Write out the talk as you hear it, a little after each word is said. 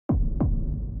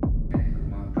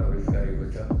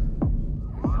बेटा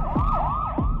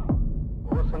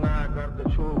घोषणा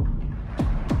गर्दछु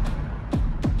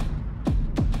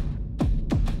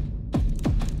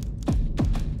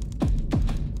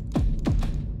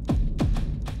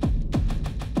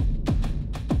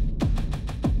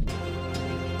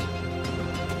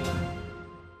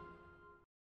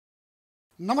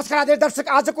नमस्कार आदरणीय दर्शक,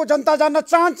 आजको जनता जान्न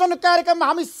चाहन्छन् कार्यक्रममा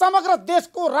हामी समग्र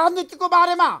देशको राजनीतिको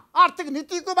बारेमा, आर्थिक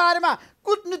नीतिको बारेमा,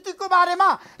 कूटनीतिको बारेमा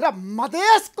र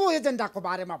मधेसको एजेन्डाको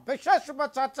बारेमा विशेष रूपमा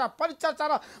चर्चा परिचर्चा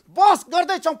र बहस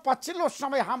गर्दैछौँ। पछिल्लो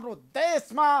समय हाम्रो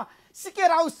देशमा CK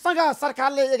राउतसँग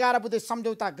सरकारले 11 बुँदे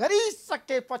सम्झौता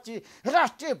गरिसकेपछि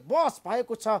राष्ट्रिय बहस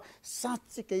भएको छ।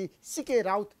 साँच्चीकै CK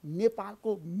राउत नेपालको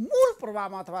मूल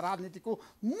प्रभावमा अथवा राजनीतिको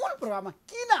मूल प्रभावमा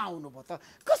किन आउनुभयो त,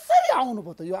 कसरी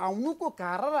आउनुभयो त, यो आउनुको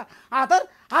कारण र आधार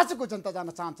आजको जनता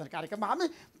जान्न चाहन्छन् कार्यक्रममा हामी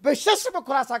विशेष रूपमा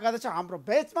खुलासा गर्दैछौँ। हाम्रो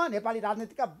बेचमा नेपाली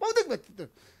राजनीतिका बौद्धिक व्यक्तित्व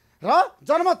र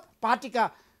जनमत पार्टीका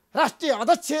राष्ट्रिय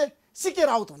अध्यक्ष CK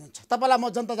राउत हुनुहुन्छ। तपाईँलाई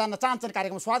म जनता जान्न चाहन्छन्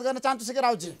कार्यक्रममा स्वागत गर्न चाहन्छु CK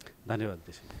राउतजी। धन्यवाद।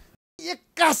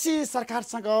 81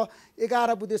 सरकारसँग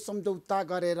 11 बुँदे सम्झौता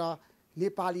गरेर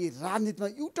नेपाली राजनीतिमा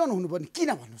युटर्न हुनुभयो नि, किन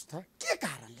भन्नुहोस् त, के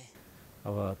कारणले?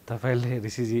 अब तपाईँले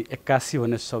ऋषिजी 81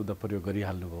 भन्ने शब्द प्रयोग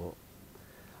गरिहाल्नुभयो।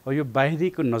 अब यो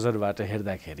बाहिरीको नजरबाट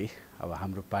हेर्दाखेरि अब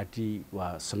हाम्रो पार्टी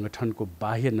वा सङ्गठनको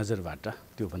बाह्य नजरबाट,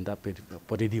 त्योभन्दा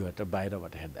परिधिबाट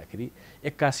बाहिरबाट हेर्दाखेरि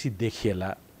 81 देखिएला,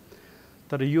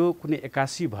 तर यो कुनै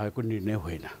 81 भएको निर्णय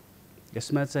होइन।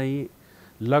 यसमा चाहिँ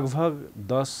लगभग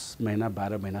 10 महिना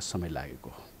 12 महिना समय लागेको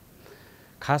हो।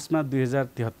 खासमा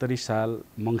 2073 साल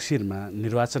मङ्सिरमा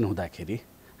निर्वाचन हुँदाखेरि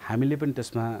हामीले पनि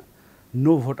त्यसमा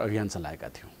नो भोट अभियान चलाएका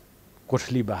थियौँ।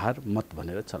 कोठली बहार मत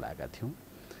भनेर चलाएका थियौँ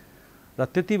र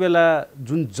त्यति बेला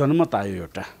जुन जनमत आयो,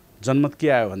 एउटा जनमत के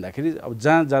आयो भन्दाखेरि अब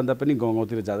जहाँ जाँदा पनि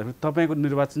गाउँतिर जाँदाखेरि तपाईँको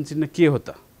निर्वाचन चिन्ह के हो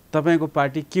त, तपाईँको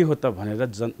पार्टी के हो त भनेर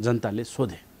जनताले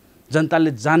सोधे,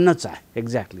 जनताले जान्न चाहे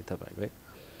एक्ज्याक्टली तपाईँको।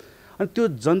 अनि त्यो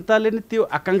जनताले नै त्यो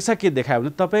आकाङ्क्षा के देखायो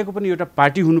भने तपाईँको पनि एउटा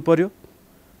पार्टी हुनु पर्यो,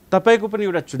 तपाईँको पनि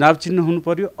एउटा चुनाव चिन्ह हुनु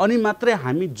पर्यो, अनि मात्रै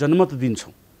हामी जनमत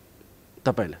दिन्छौँ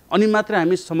तपाईँलाई, अनि मात्रै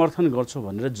हामी समर्थन गर्छौँ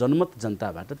भनेर जनमत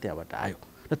जनताबाट त्यहाँबाट आयो।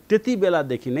 र त्यति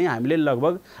बेलादेखि नै हामीले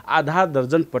लगभग आधा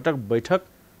दर्जन पटक बैठक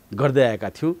गर्दै आएका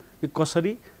थियौँ कि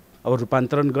कसरी अब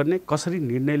रूपान्तरण गर्ने, कसरी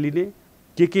निर्णय लिने,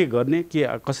 के गर्ने, के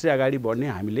कसरी अगाडि बढ्ने,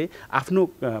 हामीले आफ्नो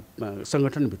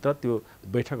सङ्गठनभित्र त्यो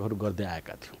बैठकहरू गर्दै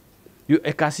आएका थियौँ। यो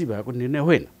 81 भएको निर्णय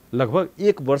होइन, लगभग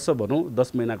 1 वर्ष भनौँ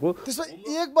 10 महिनाको। त्यसो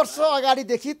 1 वर्ष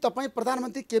अगाडिदेखि तपाईँ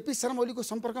प्रधानमन्त्री केपी शर्मा ओलीको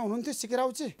सम्पर्कमा हुनुहुन्थ्यो CK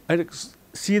राउतजी? अहिले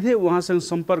सिधै उहाँसँग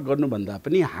सम्पर्क गर्नुभन्दा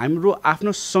पनि हाम्रो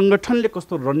आफ्नो सङ्गठनले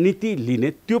कस्तो रणनीति लिने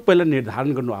त्यो पहिला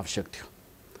निर्धारण गर्नु आवश्यक थियो।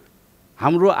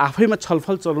 हाम्रो आफैमा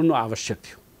छलफल चलाउनु आवश्यक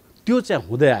थियो, त्यो चाहिँ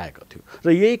हुँदै आएको थियो।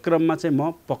 र यही क्रममा चाहिँ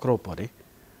म पक्राउ परेँ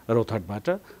रौतहटबाट।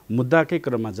 मुद्दाकै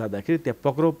क्रममा जाँदाखेरि त्यहाँ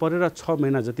पक्राउ परेर 6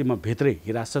 महिना जति म भित्रै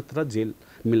हिरासत र जेल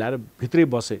मिलाएर भित्रै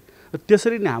बसेँ। र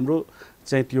त्यसरी नै हाम्रो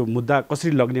चाहिँ त्यो मुद्दा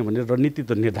कसरी लग्ने भन्ने रणनीति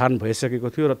त निर्धारण भइसकेको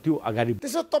थियो र त्यो अगाडि।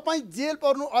 त्यसो तपाईँ जेल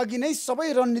पर्नु अघि नै सबै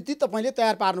रणनीति तपाईँले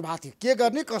तयार पार्नु भएको थियो, के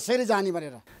गर्ने कसरी जाने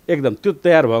भनेर? एकदम त्यो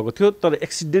तयार भएको थियो, तर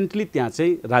एक्सिडेन्टली त्यहाँ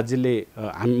चाहिँ राज्यले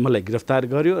मलाई गिरफ्तार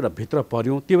गर्यो र भित्र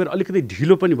पर्यौँ। त्यो भएर अलिकति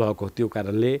ढिलो पनि भएको त्यो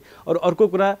कारणले। अरू अर्को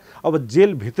कुरा, अब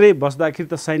जेलभित्रै बस्दाखेरि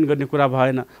त साइन गर्ने कुरा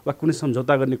भएन वा कुनै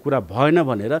सम्झौता गर्ने कुरा भएन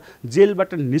भनेर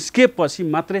जेलबाट निस्केपछि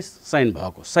मात्रै साइन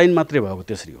भएको, साइन मात्रै भएको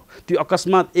त्यसरी हो। त्यो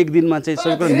अकस्मात एक दिनमा चाहिँ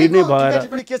सबै कुरा निर्णय भएर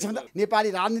के छ भन्दा नेपाली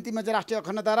राजनीतिमा चाहिँ राष्ट्रिय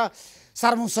अखण्डता र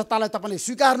सार्वभौम सत्तालाई तपाईँले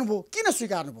स्वीकार्नुभयो, किन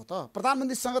स्वीकार्नुभयो त?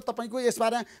 प्रधानमन्त्रीसँग तपाईँको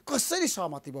यसबारे कसरी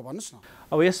सहमति भयो भन्नुहोस् न।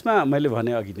 अब यसमा मैले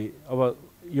भने अघि नै, अब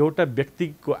एउटा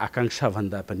व्यक्तिको आकाङ्क्षा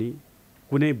भन्दा पनि,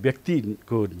 कुनै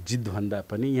व्यक्तिको जित भन्दा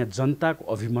पनि यहाँ जनताको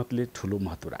अभिमतले ठुलो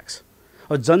महत्त्व राख्छ।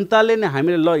 अब जनताले नै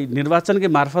हामीले ल निर्वाचनकै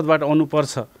मार्फतबाट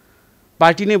आउनुपर्छ,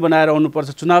 पार्टी नै बनाएर आउनुपर्छ,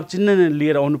 चुनाव चिन्ह नै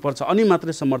लिएर आउनुपर्छ, अनि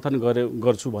मात्रै समर्थन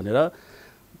गर्छु भनेर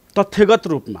तथ्यगत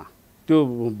रूपमा त्यो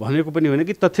भनेको पनि होइन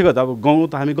कि तथ्यगत। अब गाउँ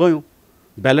त हामी गयौँ,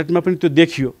 ब्यालेटमा पनि त्यो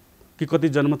देखियो कि कति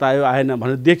जनमत आयो आएन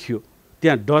भनेर देखियो।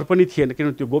 त्यहाँ डर पनि थिएन,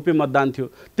 किनभने त्यो गोप्य मतदान थियो।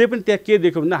 त्यही पनि त्यहाँ के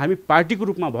देख्यो भन्दा हामी पार्टीको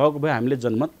रूपमा भएको भए हामीले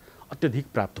जनमत अत्यधिक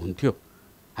प्राप्त हुन्थ्यो,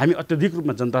 हामी अत्यधिक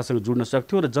रूपमा जनतासँग जुड्न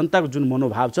सक्थ्यौँ र जनताको जुन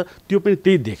मनोभाव छ त्यो पनि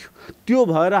त्यही देख्यो। त्यो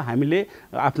भएर हामीले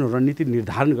आफ्नो रणनीति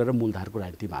निर्धारण गरेर मूलधारको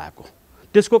राजनीतिमा आएको।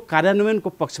 त्यसको कार्यान्वयनको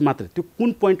पक्ष मात्रै, त्यो कुन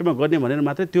पोइन्टमा गर्ने भनेर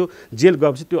मात्रै त्यो जेल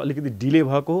गएपछि त्यो अलिकति डिले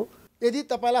भएको हो। यदि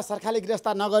तपाईँलाई सरकारले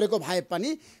गिरफ्तार नगरेको भए पनि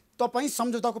तपाईँ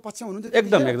सम्झौताको पक्षमा हुनुहुन्थ्यो?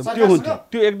 एकदम त्यो हुन्थ्यो,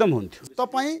 त्यो एकदम हुन्थ्यो।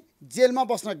 तपाईँ जेलमा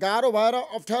बस्न गाह्रो भएर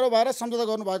अप्ठ्यारो भएर सम्झौता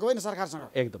गर्नुभएको होइन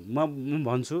सरकारसँग? एकदम। म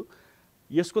भन्छु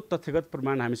यसको तथ्यगत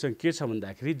प्रमाण हामीसँग के छ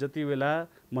भन्दाखेरि, जति बेला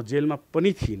म जेलमा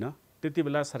पनि थिइनँ त्यति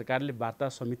बेला सरकारले वार्ता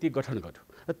समिति गठन गर्यो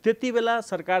र त्यति बेला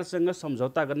सरकारसँग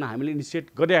सम्झौता गर्न हामीले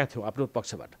इनिसिएट गरेका थियौँ आफ्नो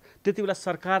पक्षबाट। त्यति बेला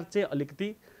सरकार चाहिँ अलिकति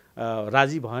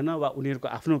राजी भएन वा उनीहरूको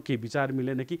आफ्नो केही विचार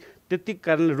मिलेन कि त्यति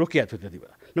कारणले रोकिएको थियो त्यति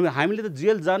बेला। नभए हामीले त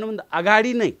जेल जानुभन्दा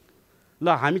अगाडि नै ल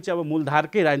हामी चाहिँ अब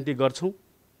मूलधारकै राजनीति गर्छौँ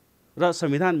र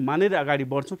संविधान मानेर अगाडि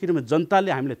बढ्छौँ, किनभने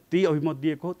जनताले हामीले त्यही अभिमत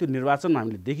दिएको हो, त्यो निर्वाचनमा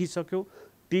हामीले देखिसक्यौँ,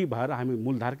 त्यही भएर हामी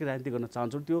मूलधारकै राजनीति गर्न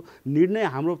चाहन्छौँ। त्यो निर्णय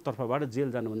हाम्रो तर्फबाट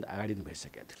जेल जानुभन्दा अगाडि नै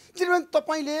भइसकेको थियो। किनभने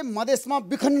तपाईँले मधेसमा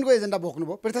विखण्डनको एजेन्डा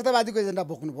बोक्नुभयो, पृथकतावादीको एजेन्डा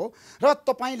बोक्नुभयो र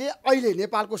तपाईँले अहिले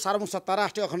नेपालको सार्वभौम सत्ता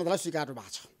राष्ट्रिय अखण्डतालाई स्वीकार्नु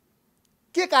भएको छ।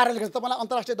 के कारणले गर्दा तपाईँलाई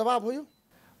अन्तर्राष्ट्रिय दबाव हो यो?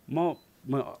 म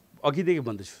अघिदेखि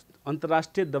भन्दैछु,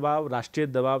 अन्तर्राष्ट्रिय दबाव, राष्ट्रिय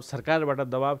दबाव,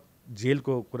 सरकारबाट दबाव,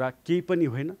 जेलको कुरा केही पनि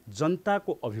होइन,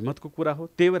 जनताको अभिमतको कुरा हो।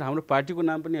 त्यही भएर हाम्रो पार्टीको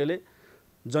नाम पनि अहिले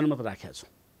जनमत राखेका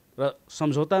छौँ र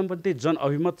सम्झौतामा पनि त्यही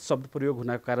जनअभिमत शब्द प्रयोग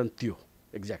हुनको कारण त्यो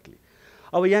एक्ज्याक्टली।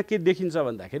 अब यहाँ के देखिन्छ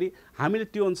भन्दाखेरि हामीले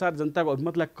त्यो अनुसार जनताको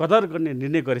अभिमतलाई कदर गर्ने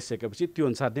निर्णय गरिसकेपछि त्यो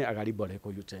अनुसार नै अगाडि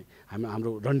बढेको यो चाहिँ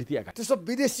हाम्रो रणनीति अगाडि। त्यसो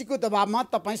विदेशीको दबावमा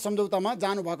तपाईँ सम्झौतामा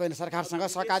जानुभएको होइन, सरकारसँग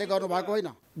सहकार्य गर्नुभएको होइन?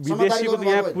 विदेशीको त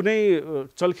यहाँ कुनै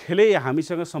चलखेलै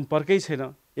हामीसँग सम्पर्कै छैन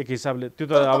एक हिसाबले। त्यो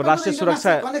त अब राष्ट्रिय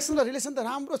सुरक्षा कनेक्सन र रिलेसन त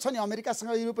राम्रो छ नि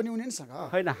अमेरिकासँग, युरोपियन युनियनसँग।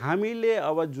 होइन, हामीले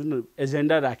अब जुन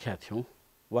एजेन्डा राखेका थियौँ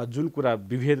वा जुन कुरा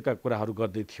विभेदका कुराहरू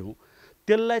गर्दै थियौँ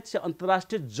त्यसलाई चाहिँ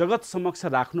अन्तर्राष्ट्रिय जगत समक्ष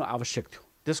राख्नु आवश्यक थियो।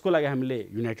 त्यसको लागि हामीले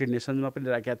युनाइटेड नेसन्समा पनि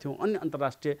राखेका थियौँ, अन्य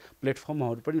अन्तर्राष्ट्रिय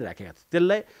प्लेटफर्महरू पनि राखेका थियौँ।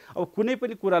 त्यसलाई अब कुनै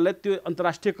पनि कुरालाई त्यो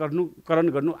अन्तर्राष्ट्रियकरण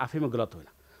गर्नु आफैमा गलत होइन,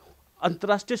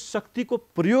 अन्तर्राष्ट्रिय शक्तिको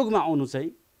प्रयोगमा आउनु चाहिँ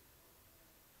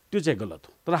त्यो चाहिँ गलत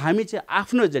हो। तर हामी चाहिँ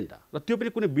आफ्नो एजेन्डा र त्यो पनि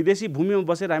कुनै विदेशी भूमिमा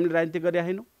बसेर हामीले राजनीति गरेका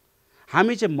होइनौँ।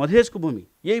 हामी चाहिँ मधेसको भूमि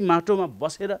यही माटोमा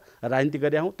बसेर राजनीति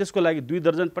गरेका हौँ। त्यसको लागि 2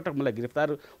 दर्जन पटक मलाई गिरफ्तार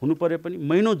हुनु पर्यो पनि,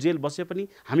 महिनौँ जेल बसे पनि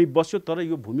हामी बस्यो, तर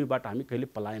यो भूमिबाट हामी कहिले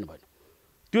पलायन भएन।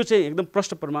 त्यो चाहिँ एकदम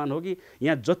प्रष्ट प्रमाण हो कि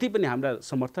यहाँ जति पनि हाम्रा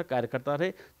समर्थक कार्यकर्ता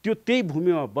रहे त्यो त्यही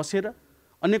भूमिमा बसेर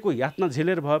अनेकौँ यातना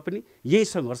झेलेर भए पनि यही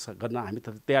सङ्घर्ष गर्न हामी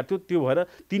तयार थियौँ। त्यो भएर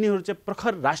तिनीहरू चाहिँ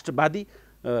प्रखर राष्ट्रवादी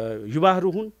युवाहरू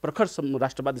हुन्, प्रखर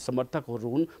राष्ट्रवादी समर्थकहरू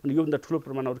हुन्। अनि योभन्दा ठुलो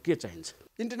प्रमाण अरू के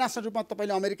चाहिन्छ? इन्टरनेसनल रूपमा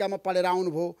तपाईँले अमेरिकामा पढेर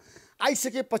आउनुभयो,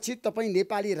 आइसकेपछि तपाईँ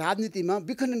नेपाली राजनीतिमा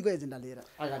विखण्डनको एजेन्डा लिएर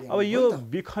अगाडि अब यो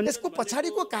विखण्डन यसको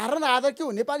पछाडिको कारण आधार के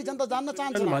हो? नेपाली जनता जान्न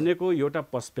चाहन्छ भनेको एउटा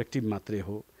पर्सपेक्टिभ मात्रै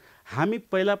हो। हामी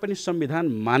पहिला पनि संविधान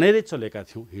मानेरै चलेका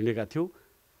थियौँ, हिँडेका थियौँ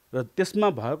र त्यसमा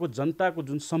भएको जनताको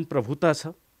जुन सम्प्रभुता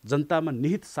छ, जनतामा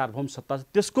निहित सार्वभौम सत्ता छ,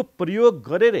 त्यसको प्रयोग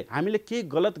गरेर हामीले केही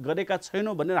गलत गरेका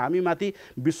छैनौँ भनेर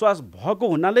हामीमाथि विश्वास भएको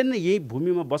हुनाले नै यही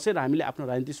भूमिमा बसेर हामीले आफ्नो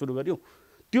राजनीति सुरु गऱ्यौँ।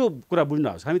 त्यो कुरा बुझ्नु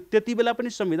आवश्यक। हामी त्यति बेला पनि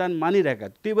संविधान मानिरहेका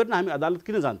थियौँ, त्यही भएर हामी अदालत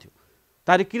किन जान्थ्यौँ,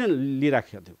 तारिक किन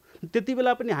लिइराखेका थियौँ। त्यति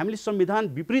बेला पनि हामीले संविधान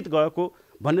विपरीत गएको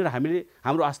भनेर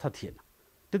हाम्रो आस्था थिएन।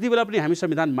 त्यति बेला पनि हामी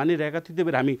संविधान मानिरहेका थियौँ, त्यही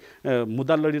भएर हामी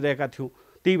मुद्दा लडिरहेका थियौँ।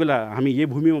 त्यही बेला हामी यही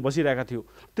भूमिमा बसिरहेका थियौँ,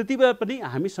 त्यति बेला पनि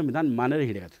हामी संविधान मानेर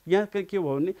हिँडेका थियौँ। यहाँ के भयो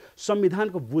भने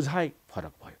संविधानको बुझाइ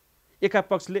फरक भयो। एका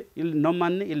पक्षले यसले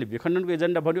नमान्ने, यसले विखण्डनको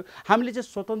एजेन्डा भन्यो, हामीले चाहिँ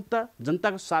स्वतन्त्र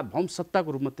जनताको सार्वभौम सत्ताको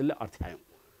रूपमा त्यसले अर्थ्यायौँ।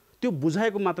 त्यो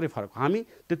बुझाएको मात्रै फरक। हामी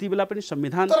त्यति बेला पनि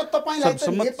संविधान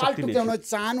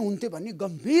चाहनुहुन्थ्यो भन्ने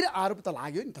गम्भीर आरोप त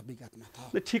लाग्यो नि त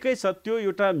विगतमा त। ठिकै छ, त्यो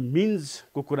एउटा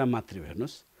मिन्सको कुरा मात्रै हो।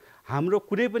 हेर्नुहोस्, हाम्रो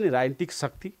कुनै पनि राजनीतिक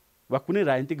शक्ति वा कुनै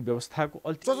राजनीतिक व्यवस्थाको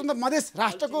स्वतन्त्र मधेस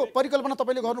राष्ट्रको परिकल्पना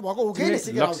तपाईँले गर्नुभएको हो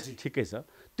कि? ठिकै छ,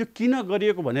 त्यो किन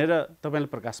गरिएको भनेर तपाईँले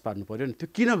प्रकाश पार्नु पर्यो नि।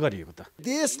 त्यो किन गरिएको त?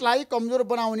 देशलाई कमजोर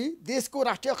बनाउने, देशको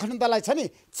राष्ट्रिय अखण्डतालाई छ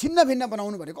नि छिन्न भिन्न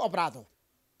बनाउनु भनेको अपराध हो।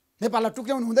 नेपाललाई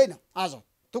टुक्राउनु हुँदैन। आज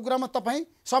त्यो कुरामा तपाईँ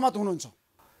सहमत हुनुहुन्छ?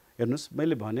 हेर्नुहोस्,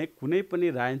 मैले भने कुनै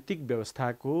पनि राजनीतिक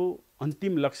व्यवस्थाको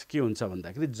अन्तिम लक्ष्य के हुन्छ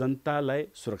भन्दाखेरि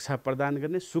जनतालाई सुरक्षा प्रदान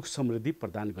गर्ने, सुख समृद्धि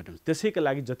प्रदान गर्ने। त्यसैका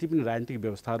लागि जति पनि राजनीतिक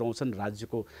व्यवस्थाहरू आउँछन्,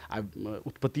 राज्यको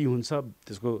उत्पत्ति हुन्छ,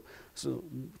 त्यसको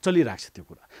चलिरहेको छ त्यो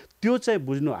कुरा। त्यो चाहिँ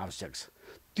बुझ्नु आवश्यक छ।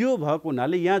 त्यो भएको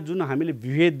हुनाले यहाँ जुन हामीले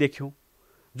विभेद देख्यौँ,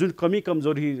 जुन कमी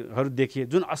कमजोरीहरू देखिए,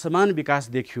 जुन असमान विकास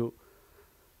देखियो,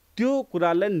 त्यो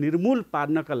कुरालाई निर्मूल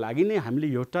पार्नका लागि नै हामीले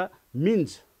एउटा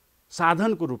मिन्स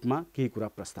साधनको रूपमा केही कुरा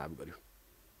प्रस्ताव गर्यो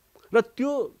र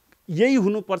त्यो यही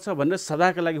हुनुपर्छ भनेर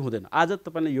सदाका लागि हुँदैन। आज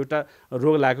तपाईँले एउटा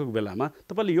रोग लागेको बेलामा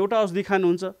तपाईँले एउटा औषधि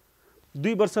खानुहुन्छ,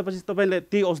 2 वर्षपछि तपाईँले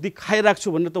त्यही औषधि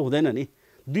खाइराख्छु भनेर त हुँदैन नि।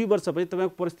 2 वर्षपछि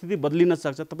तपाईँको परिस्थिति बदलिन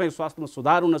सक्छ, तपाईँको स्वास्थ्यमा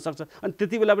सुधार हुनसक्छ, अनि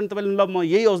त्यति बेला पनि तपाईँले ल म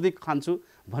यही औषधि खान्छु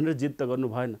भनेर जिद त गर्नु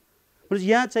भएन।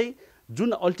 यहाँ चाहिँ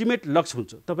जुन अल्टिमेट लक्ष्य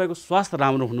हुन्छ तपाईँको स्वास्थ्य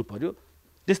राम्रो हुनु पर्यो,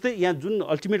 त्यस्तै यहाँ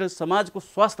जुन अल्टिमेट समाजको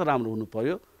स्वास्थ्य राम्रो हुनु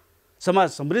पर्यो, समाज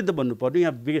समृद्ध बन्नु पर्यो,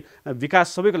 यहाँ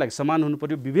विकास सबैको लागि समान हुनु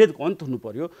पर्यो, विभेदको अन्त हुनु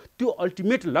पर्यो। त्यो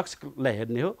अल्टिमेट लक्ष्यलाई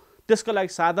हेर्ने हो। त्यसको लागि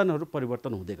साधनहरू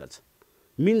परिवर्तन हुँदै गर्छन्,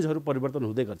 मिन्सहरू परिवर्तन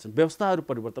हुँदै गर्छन्, व्यवस्थाहरू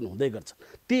परिवर्तन हुँदै गर्छन्।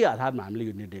 त्यही आधारमा हामीले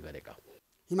यो निर्णय गरेका हौँ।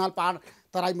 हिमाल पहाड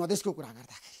तराई मधेसको कुरा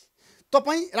गर्दाखेरि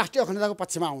तपाईँ राष्ट्रिय अखण्डताको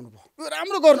पक्षमा आउनुभयो, यो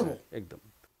राम्रो गर्नुभयो। एकदम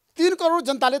 3 करोड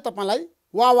जनताले तपाईँलाई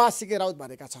वाह CK राउत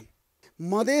भनेका छन्।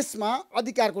 मधेसमा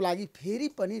अधिकारको लागि फेरि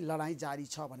पनि लडाईँ जारी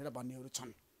छ भनेर भन्नेहरू छन्।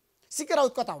 CK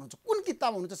राउत कता हुनुहुन्छ, कुन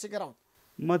किताब हुनुहुन्छ CK राउत?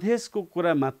 मधेसको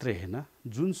कुरा मात्रै होइन,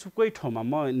 जुनसुकै ठाउँमा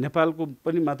म नेपालको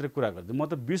पनि मात्रै कुरा गर्छु, म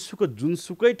त विश्वको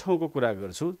जुनसुकै ठाउँको कुरा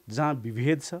गर्छु जहाँ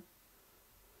विभेद छ,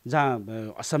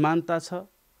 जहाँ असमानता छ,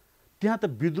 त्यहाँ त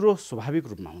विद्रोह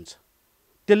स्वाभाविक रूपमा हुन्छ।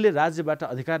 त्यसले राज्यबाट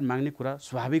अधिकार माग्ने कुरा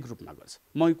स्वाभाविक रूपमा गर्छ।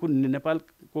 म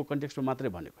नेपालको कन्टेक्स्टमा मात्रै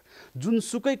भनेको,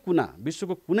 जुनसुकै कुना,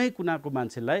 विश्वको कुनै कुनाको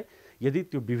मान्छेलाई यदि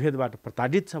त्यो विभेदबाट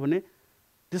प्रताडित छ भने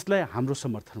त्यसलाई हाम्रो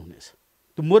समर्थन हुनेछ।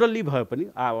 त्यो मोरली भए पनि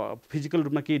फिजिकल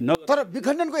रूपमा केही न, तर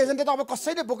विखण्डनको एजेन्डा त अब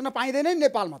कसैले बोक्न पाइँदैन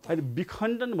नेपालमा त। होइन,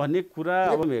 विखण्डन भन्ने कुरा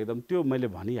अब एकदम त्यो मैले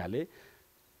भनिहालेँ,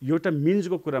 एउटा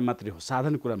मिन्सको कुरा मात्रै हो,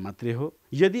 साधन कुरा मात्रै हो।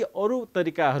 यदि अरू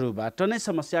तरिकाहरूबाट नै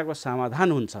समस्याको समाधान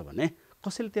हुन्छ भने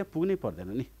कसैले त्यहाँ पुग्नै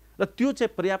पर्दैन नि। र त्यो चाहिँ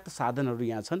पर्याप्त साधनहरू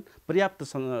यहाँ छन्, पर्याप्त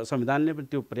संविधानले पनि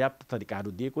त्यो पर्याप्त तरिकाहरू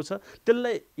दिएको छ।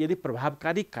 त्यसलाई यदि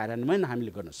प्रभावकारी कार्यान्वयन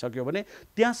हामीले गर्न सक्यो भने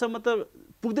त्यहाँसम्म त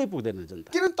पुग्दैन जनता।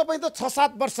 किनभने तपाईँ त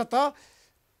 6-7 वर्ष त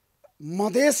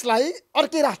मधेसलाई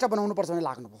अर्कै राष्ट्र बनाउनुपर्छ भनेर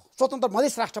लाग्नुभयो, स्वतन्त्र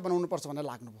मधेस राष्ट्र बनाउनुपर्छ भनेर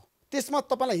लाग्नुभयो। त्यसमा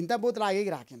तपाईँलाई हिंसाबोध लाग्यो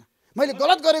कि राखेन? मैले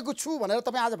गलत गरेको छु भनेर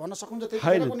तपाईँ आज भन्न सक्नुहुन्छ?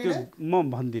 होइन, त्यो म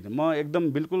भन्दिनँ, म एकदम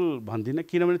बिल्कुल भन्दिनँ।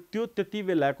 किनभने त्यो त्यति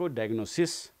बेलाको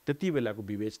डायग्नोसिस, त्यति बेलाको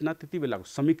विवेचना, त्यति बेलाको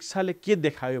समीक्षाले के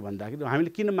देखायो भन्दाखेरि हामीले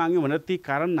किन माग्यौँ भनेर ती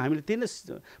कारण हामीले त्यही नै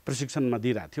प्रशिक्षणमा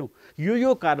दिइरहेको थियौँ।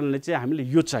 यो कारणले चाहिँ हामीले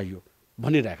यो चाहियो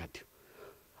भनिरहेका थियौँ।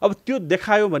 अब त्यो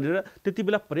देखायो भनेर त्यति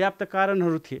बेला पर्याप्त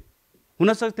कारणहरू थिए,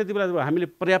 हुनसक्छ त्यति बेला हामीले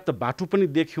पर्याप्त बाटो पनि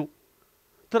देख्यौँ।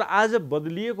 तर आज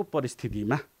बदलिएको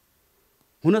परिस्थितिमा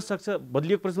हुनसक्छ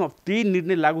बदलिएको परिस्थितिमा त्यही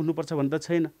निर्णय लागू हुनुपर्छ भन्ने त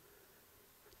छैन।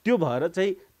 त्यो भएर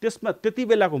चाहिँ त्यसमा त्यति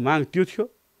बेलाको माग त्यो थियो,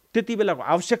 त्यति बेलाको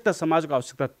आवश्यकता, समाजको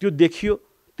आवश्यकता त्यो देखियो,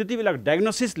 त्यति बेलाको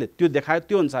डायग्नोसिसले त्यो देखायो,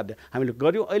 त्यो अनुसार हामीले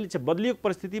गऱ्यौँ। अहिले चाहिँ बदलिएको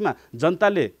परिस्थितिमा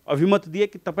जनताले अभिमत दिए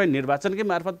कि तपाईँ निर्वाचनकै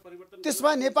मार्फत परिवर्तन।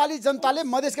 त्यसमा नेपाली जनताले,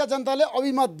 मधेसका जनताले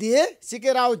अभिमत दिए CK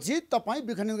राउतजी तपाईँ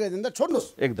विखण्डनको एजेन्डा छोड्नुहोस्,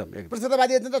 एकदम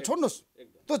प्रतिशतवादी एजेन्डा छोड्नुहोस्।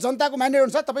 त्यो जनताको म्यान्डेट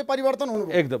अनुसार तपाईँ परिवर्तन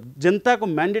हुनुभयो। एकदम जनताको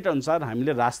म्यान्डेट अनुसार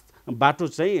हामीले बाटो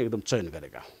चाहिँ एकदम चयन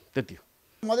गरेका हौँ, त्यति हो।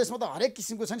 मधेसमा त हरेक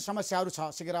किसिमको छ नि समस्याहरू छ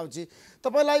CK राउतजी।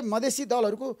 तपाईँलाई मधेसी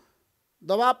दलहरूको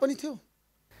दबाब पनि थियो?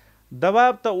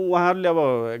 दबाब त उहाँहरूले अब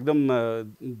एकदम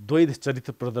द्वैध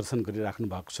चरित्र प्रदर्शन गरिराख्नु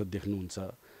भएको छ, देख्नुहुन्छ।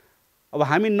 अब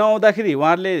हामी नआउँदाखेरि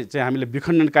उहाँहरूले चाहिँ हामीले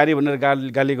विखण्डनकारी भनेर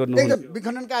गाली गर्नु, एकदम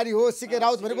विखण्डनकारी हो CK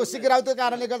राउत भनेको। CK राउतको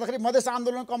कारणले गर्दाखेरि मधेस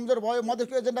आन्दोलन कमजोर भयो,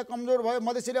 मधेसको एजेन्डा कमजोर भयो,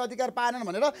 मधेसीले अधिकार पाएनन्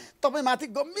भनेर तपाईँमाथि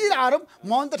गम्भीर आरोप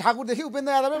महन्त ठाकुरदेखि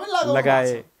उपेन्द्र यादवले पनि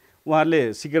लगाए। उहाँहरूले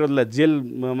CK राउतलाई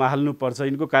जेलमा हाल्नुपर्छ,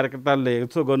 यिनको कार्यकर्ताले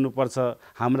यस्तो गर्नुपर्छ,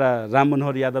 हाम्रा राम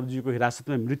मनोहर यादवजीको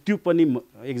हिरासतमा मृत्यु पनि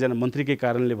एकजना मन्त्रीकै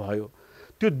कारणले भयो,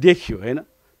 त्यो देखियो होइन।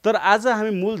 तर आज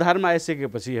हामी मूलधारमा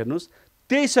आइसकेपछि हेर्नुहोस्,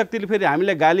 त्यही शक्तिले फेरि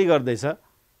हामीलाई गाली गर्दैछ।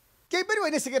 केही पनि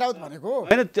होइन CK राउत भनेको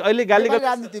होइन, अहिले गाली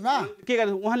राजनीतिमा के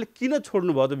गर्छ? उहाँले किन छोड्नु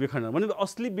भयो त विखण्डन? भने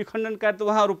असली विखण्डनकारी त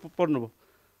उहाँहरू पर्नुभयो।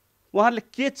 उहाँहरूले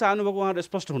के चाहनुभएको उहाँहरू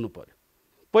स्पष्ट हुनु पर्यो।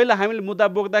 पहिला हामीले मुद्दा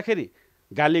बोक्दाखेरि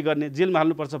गाली गर्ने, जेलमा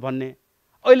हाल्नुपर्छ भन्ने,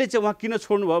 अहिले चाहिँ उहाँ किन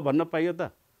छोड्नु भयो भन्न पाइयो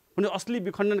त? भने असली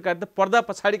विखण्डनकारी त पर्दा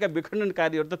पछाडिका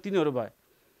विखण्डनकारीहरू त तिनीहरू भयो।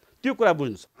 त्यो कुरा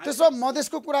बुझ्नुहोस्। त्यसो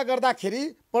मधेसको कुरा गर्दाखेरि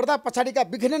पर्दा पछाडिका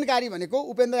विखण्डनकारी भनेको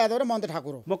उपेन्द्र यादव र महन्त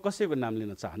ठाकुर हो। म कसैको नाम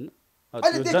लिन चाहन्न।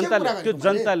 त्यो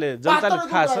जनताले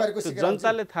थाहा छ, त्यो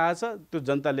जनताले थाहा छ, त्यो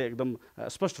जनताले एकदम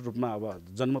स्पष्ट रूपमा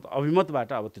अब जनमत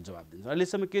अभिमतबाट अब त्यो जवाब दिन्छ।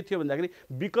 अहिलेसम्म के थियो भन्दाखेरि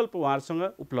विकल्प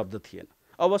उहाँहरूसँग उपलब्ध थिएन।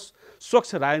 अब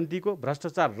स्वच्छ राजनीतिको,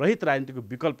 भ्रष्टाचार रहित राजनीतिको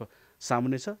विकल्प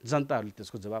सामुन्ने छ। जनताहरूले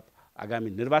त्यसको जवाब आगामी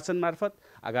निर्वाचन मार्फत,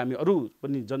 आगामी अरू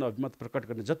पनि जनअभिमत प्रकट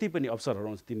गर्ने जति पनि अवसरहरू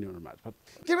आउँछ तिनीहरू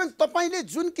मार्फत। किनभने तपाईँले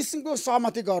जुन किसिमको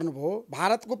सहमति गर्नुभयो,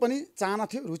 भारतको पनि चाहना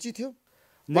थियो, रुचि थियो।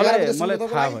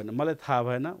 मलाई थाहा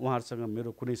भएन, उहाँहरूसँग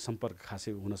मेरो कुनै सम्पर्क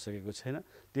खासै हुन सकेको छैन।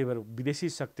 त्यही भएर विदेशी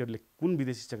शक्तिहरूले, कुन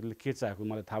विदेशी शक्तिले के चाहेको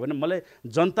मलाई थाहा भएन। मलाई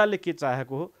जनताले के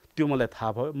चाहेको हो त्यो मलाई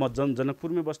थाहा भयो। म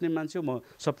जनकपुरमै बस्ने मान्छे हो, म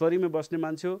सप्तरीमै बस्ने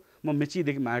मान्छे हो, म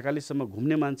मेचीदेखि महाकालीसम्म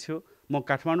घुम्ने मान्छे हो, म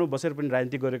काठमाडौँ बसेर पनि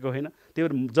राजनीति गरेको होइन। त्यही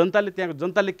भएर त्यहाँको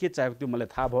जनताले के चाहेको त्यो मलाई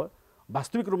थाहा भयो,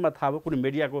 वास्तविक रूपमा थाहा भयो। कुनै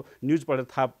मिडियाको न्युज पढेर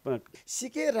थाहा।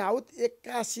 CK राउत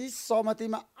 81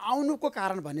 सहमतिमा आउनुको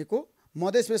कारण भनेको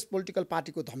मधेस बेस पोलिटिकल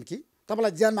पार्टीको धम्की,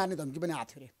 तपाईँलाई ज्यान मार्ने धम्की पनि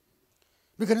आएको थियो अरे,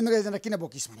 विखण्डनको एजेन्डा किन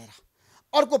बोकिस् भनेर।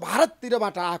 अर्को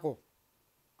भारततिरबाट आएको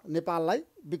नेपाललाई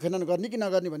विखण्डन गर्ने कि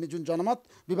नगर्ने भन्ने जुन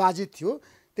जनमत विभाजित थियो,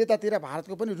 त्यतातिर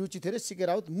भारतको पनि रुचि थियो। CK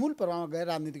राउत मूल प्रभावमा गएर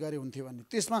राजनीति गरे हुन्थ्यो भन्ने,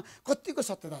 त्यसमा कतिको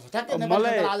सत्यता छ? ठ्याक्कै नेपालले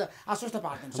आज आश्वस्त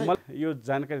पार्दैन। यो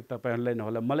जानकारी तपाईँहरूलाई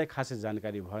नहोला, मलाई खासै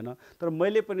जानकारी भएन। तर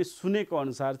मैले पनि सुनेको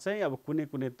अनुसार चाहिँ अब कुनै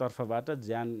तर्फबाट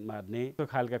ज्यान मार्ने त्यो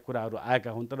खालका कुराहरू आएका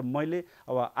हुन्। तर मैले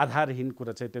अब आधारहीन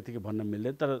कुरा चाहिँ त्यतिकै भन्न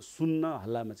मिल्दैन, तर सुन्न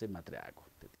हल्लामा चाहिँ मात्रै आएको।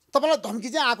 तपाईँलाई धम्की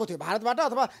चाहिँ आएको थियो भारतबाट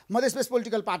अथवा मधेस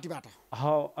पोलिटिकल पार्टीबाट?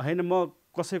 होइन, म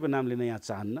कसैको नाम लिन यहाँ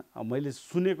चाहन्न। मैले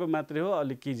सुनेको मात्रै हो।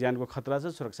 अलिक के ज्यानको खतरा छ,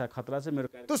 सुरक्षा खतरा छ। मेरो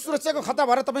त्यो सुरक्षाको खतरा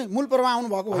भएर तपाईँ मूल पर्वमा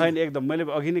आउनुभएको होइन, एकदम। मैले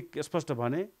अघि नै स्पष्ट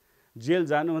भने, जेल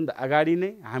जानुभन्दा अगाडि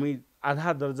नै हामी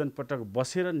आधा दर्जन पटक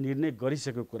बसेर निर्णय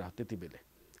गरिसकेको कुरा हो त्यति बेला।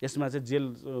 यसमा चाहिँ जेल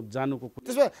जानुको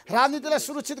त्यसो राजनीतिलाई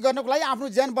सुरक्षित गर्नको लागि आफ्नो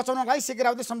ज्यान बचाउनको लागि CK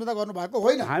राउतले सम्झौता गर्नुभएको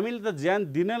होइन? हामीले त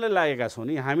ज्यान दिनलाई लागेका छौँ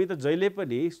नि। हामी त जहिले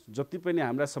पनि जति पनि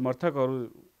हाम्रा समर्थकहरू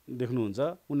देख्नुहुन्छ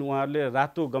उहाँहरूले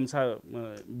रातो गम्छा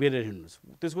बेरेर हिँड्नुहुन्छ।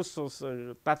 त्यसको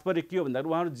तात्पर्य के हो भन्दाखेरि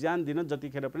उहाँहरू ज्यान दिन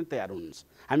जतिखेर पनि तयार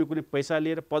हुनुहुन्छ। हामी कुनै पैसा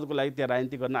लिएर पदको लागि त्यहाँ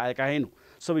राजनीति गर्न आएका होइनौँ।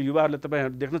 सबै युवाहरूले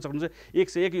तपाईँहरू देख्न सक्नुहुन्छ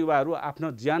 101 युवाहरू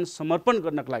आफ्नो ज्यान समर्पण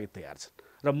गर्नको लागि तयार छन्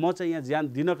र म चाहिँ यहाँ ज्यान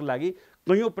दिनको लागि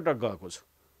कैयौँ पटक गएको छु।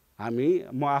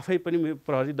 म आफै पनि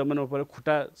प्रहरी दमनमा परेर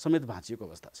खुट्टा समेत भाँचिएको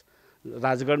अवस्था छ।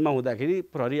 राजगढमा हुँदाखेरि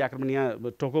प्रहरी आक्रमण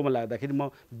यहाँ टोकोमा लाग्दाखेरि म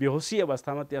बेहोसी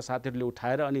अवस्थामा त्यहाँ साथीहरूले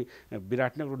उठाएर अनि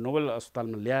विराटनगर नोबल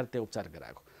अस्पतालमा ल्याएर त्यहाँ उपचार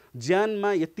गराएको। ज्यानमा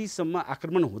यतिसम्म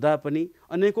आक्रमण हुँदा पनि,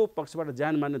 अनेकौँ पक्षबाट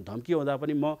ज्यान मार्ने धम्की हुँदा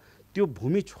पनि म त्यो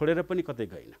भूमि छोडेर पनि कतै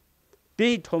गइनँ।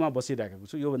 त्यही ठाउँमा बसिरहेको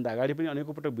छु। योभन्दा अगाडि पनि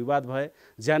अनेकौँ पटक विवाद भए,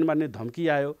 ज्यान मार्ने धम्की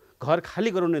आयो, घर खाली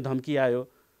गराउने धम्की आयो,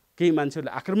 केही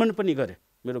मान्छेहरूले आक्रमण पनि गरे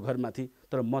मेरो घरमाथि।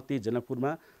 तर म त्यही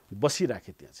जनकपुरमा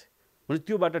बसिराखेँ त्यहाँ चाहिँ। भने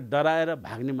त्योबाट डराएर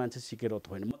भाग्ने मान्छे CK राउत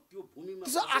होइन। म त्यो भूमिमा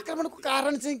आक्रमणको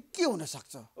कारण चाहिँ के हुन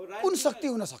सक्छ? कुन शक्ति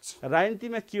हुन सक्छ?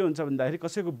 राजनीतिमा के हुन्छ भन्दाखेरि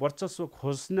कसैको वर्चस्व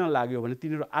खोज्न लाग्यो भने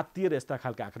तिनीहरू आत्तिएर यस्ता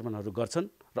खालका आक्रमणहरू गर्छन्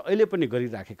र अहिले पनि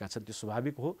गरिराखेका छन्। त्यो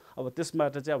स्वाभाविक हो। अब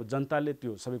त्यसबाट चाहिँ अब जनताले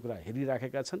त्यो सबै कुरा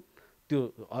हेरिराखेका छन्। त्यो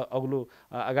अग्लो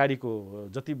अगाडिको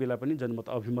जति बेला पनि जनमत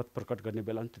अभिमत प्रकट गर्ने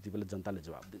बेला त्यति बेला जनताले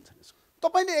जवाब दिन्छन् यसको।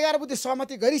 तपाईँले 11 बुद्धे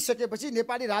सहमति गरिसकेपछि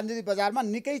नेपाली राजनीतिक बजारमा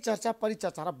निकै चर्चा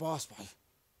परिचर्चा र बहस भयो।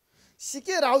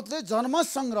 CK राउतले जनमत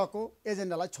सङ्ग्रहको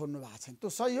एजेन्डालाई छोड्नु भएको छैन, त्यो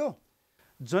सही हो?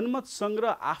 जनमत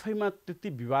सङ्ग्रह आफैमा त्यति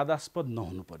विवादास्पद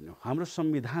नहुनुपर्ने हो। हाम्रो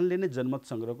संविधानले नै जनमत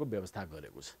सङ्ग्रहको व्यवस्था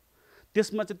गरेको छ।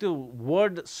 त्यसमा चाहिँ त्यो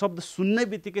वर्ड शब्द सुन्ने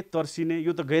बित्तिकै तर्सिने,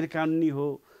 यो त गैर कानुनी हो,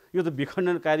 यो त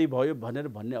विखण्डनकारी भयो भनेर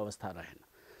भन्ने अवस्था रहेन।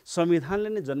 संविधानले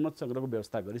नै जनमत सङ्ग्रहको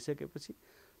व्यवस्था गरिसकेपछि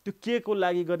त्यो के को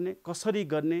लागि गर्ने, कसरी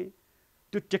गर्ने,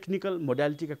 त्यो टेक्निकल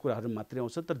मोडालिटीका कुराहरू मात्रै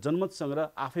आउँछ। तर जनमत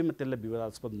सङ्ग्रह आफैमा त्यसलाई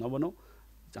विवादास्पद नबनाऊ।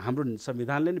 हाम्रो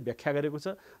संविधानले नै व्याख्या गरेको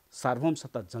छ सार्वभौम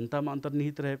सत्ता जनतामा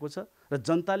अन्तर्निहित रहेको छ र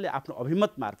जनताले आफ्नो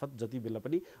अभिमत मार्फत जति बेला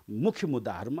पनि मुख्य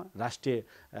मुद्दाहरूमा राष्ट्रिय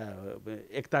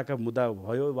एकताका मुद्दा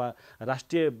भयो वा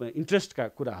राष्ट्रिय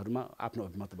इन्ट्रेस्टका कुराहरूमा आफ्नो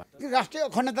अभिमतबाट राष्ट्रिय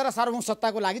अखण्डता र सार्वभौम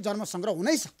सत्ताको लागि जनमत सङ्ग्रह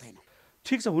हुनै सक्दैन।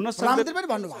 ठिक छ, हुन प्रधानमन्त्री पनि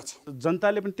भन्नुभएको छ।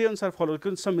 जनताले पनि त्यही अनुसार फलो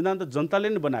गर्छ। संविधान त जनताले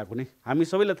नै बनाएको नि। हामी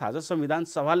सबैलाई थाहा छ संविधान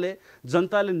सभाले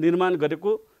जनताले निर्माण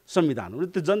गरेको संविधान हो।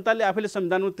 त्यो जनताले आफैले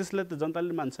संविधान हो, त्यसलाई त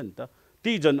जनताले मान्छ नि त।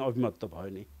 त्यही जनअभिमत त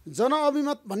भयो नि।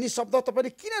 जनअभिमत भन्ने शब्द तपाईँले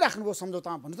किन राख्नुभयो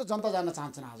सम्झौतामा भन्नु त जनता जान्न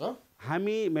चाहन्छन् आज?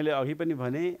 मैले अघि पनि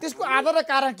भने त्यसको आधार र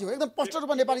कारण के हो? एकदम स्पष्ट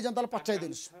रूपमा नेपाली जनतालाई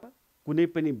पठाइदिनुहोस्। कुनै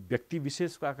पनि व्यक्ति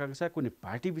विशेषको आकाङ्क्षा, कुनै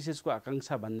पार्टी विशेषको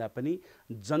आकाङ्क्षा भन्दा पनि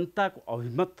जनताको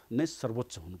अभिमत नै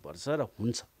सर्वोच्च हुनुपर्छ र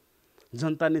हुन्छ।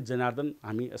 जनता नै जनार्दन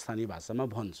हामी स्थानीय भाषामा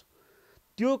भन्छौँ।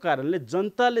 त्यो कारणले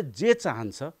जनताले जे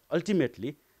चाहन्छ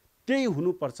अल्टिमेटली त्यही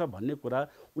हुनुपर्छ भन्ने कुरा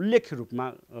उल्लेख्य रूपमा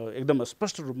एकदम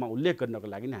स्पष्ट रूपमा उल्लेख गर्नको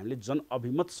लागि नै हामीले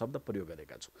जनअभिमत शब्द प्रयोग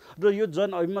गरेका छौँ। र यो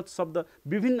जनअभिमत शब्द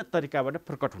विभिन्न तरिकाबाट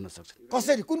प्रकट हुन सक्छ।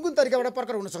 कसरी, कुन तरिकाबाट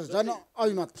प्रकट हुन सक्छ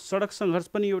जनअभिमत? सडक सङ्घर्ष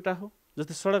पनि एउटा हो।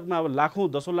 जस्तै सडकमा अब लाखौँ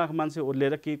 10 लाख मान्छे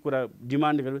ओर्लिएर केही कुरा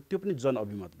डिमान्ड गर्यो, त्यो पनि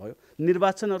जनअभिमत भयो।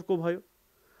 निर्वाचन अर्को भयो,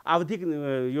 आवधिक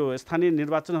यो स्थानीय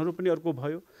निर्वाचनहरू पनि अर्को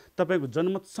भयो। तपाईँको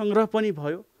जनमत सङ्ग्रह पनि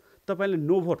भयो। तपाईँले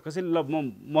नो भोट, कसैले ल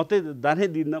म मतै दानै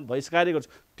दिन्न, बहिष्कार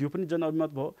गर्छु, त्यो पनि जनअभिमत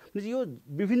भयो। यो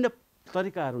विभिन्न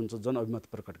तरिकाहरू हुन्छ जनअभिमत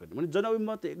प्रकट गर्ने। भने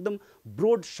जनअभिमत एकदम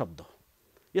ब्रोड शब्द हो।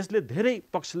 यसले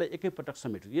धेरै पक्षलाई एकैपटक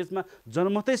समेट्यो। यसमा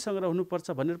जनमतै सङ्ग्रह हुनुपर्छ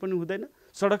भनेर पनि हुँदैन,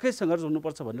 सडकै सङ्घर्ष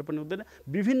हुनुपर्छ भनेर पनि हुँदैन।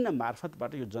 विभिन्न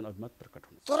मार्फतबाट यो जनअभिमत प्रकट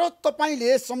हुन्छ। तर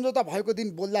तपाईँले सम्झौता भएको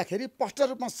दिन बोल्दाखेरि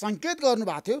स्पष्ट रूपमा सङ्केत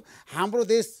गर्नुभएको थियो हाम्रो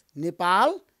देश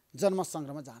नेपाल जनमत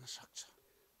सङ्ग्रहमा जान सक्छ।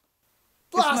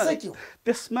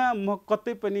 त्यसमा म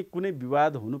कतै पनि कुनै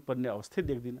विवाद हुनुपर्ने अवस्था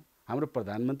देख्दिनँ। हाम्रो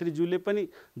प्रधानमन्त्रीज्यूले पनि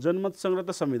जनमत सङ्ग्रह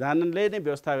त संविधानले नै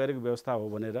व्यवस्था गरेको व्यवस्था हो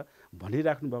भनेर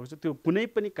भनिराख्नु भएको छ। त्यो कुनै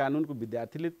पनि कानुनको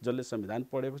विद्यार्थीले जसले संविधान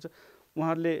पढेको छ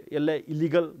उहाँहरूले यसलाई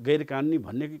इलिगल गैर कानुनी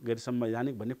भन्ने कि गैर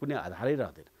संवैधानिक भन्ने कुनै आधारै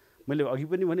रहँदैन। मैले अघि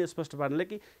पनि भने स्पष्ट पार्नलाई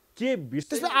कि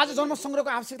त्यसमा आज जनमत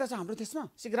सङ्ग्रहको आवश्यकता छ हाम्रो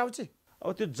देशमा CK राउतजी?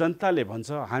 अब त्यो जनताले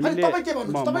भन्छ, हामीले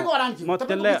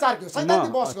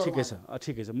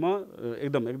ठिकै छ। म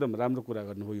एकदम राम्रो कुरा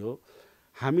गर्नुभयो यो।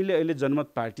 हामीले अहिले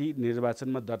जनमत पार्टी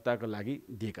निर्वाचनमा दर्ताको लागि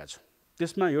दिएका छौँ।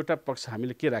 त्यसमा एउटा पक्ष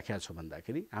हामीले के राखेका छौँ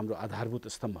भन्दाखेरि हाम्रो आधारभूत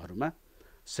स्तम्भहरूमा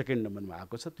सेकेन्ड नम्बरमा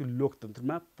आएको छ त्यो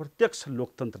लोकतन्त्रमा प्रत्यक्ष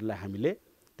लोकतन्त्रलाई हामीले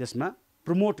त्यसमा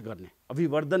प्रमोट गर्ने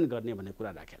अभिवर्धन गर्ने भन्ने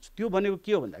कुरा राखेको छु। त्यो भनेको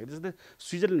के हो भन्दाखेरि जस्तै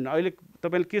स्विजरल्यान्ड अहिले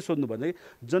तपाईँले के सोध्नु भन्दाखेरि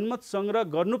जनमत सङ्ग्रह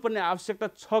गर्नुपर्ने आवश्यकता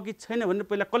छ कि छैन भनेर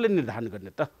पहिला कसले निर्धारण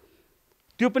गर्ने त?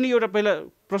 त्यो पनि एउटा पहिला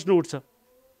प्रश्न उठ्छ।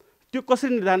 त्यो कसरी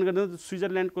निर्धारण गर्ने?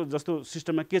 स्विजरल्यान्डको जस्तो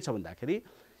सिस्टममा के छ भन्दाखेरि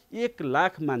 1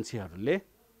 लाख मान्छेहरूले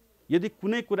यदि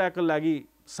कुनै कुराको लागि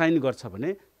साइन गर्छ भने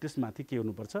त्यसमाथि के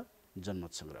हुनुपर्छ?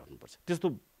 जनमत सङ्ग्रह हुनुपर्छ। त्यस्तो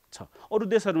छ, अरू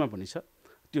देशहरूमा पनि छ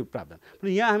त्यो प्रावधान।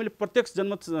 पनि यहाँ हामीले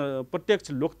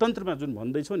प्रत्यक्ष लोकतन्त्रमा जुन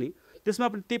भन्दैछौँ नि त्यसमा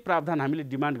पनि त्यही प्रावधान हामीले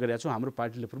डिमान्ड गरेका छौँ, हाम्रो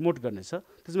पार्टीले प्रमोट गर्नेछ।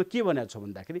 त्यसमा के भनेको छ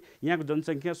भन्दाखेरि यहाँको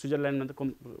जनसङ्ख्या स्विजरल्यान्डमा त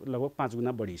लगभग 5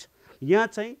 गुणा बढी छ। यहाँ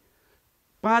चाहिँ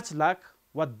 5 लाख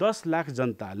वा 10 लाख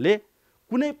जनताले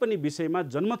कुनै पनि विषयमा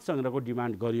जनमत सङ्ग्रहको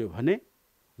डिमान्ड गरियो भने,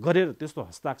 गरेर त्यस्तो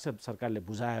हस्ताक्षर सरकारले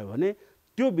बुझायो भने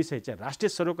त्यो विषय चाहिँ राष्ट्रिय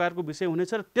सरोकारको विषय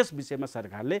हुनेछ र त्यस विषयमा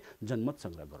सरकारले जनमत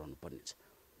सङ्ग्रह गराउनु पर्नेछ।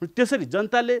 त्यसरी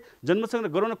जनताले जनमत सङ्ग्रह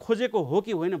गराउन खोजेको हो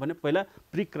कि होइन भने पहिला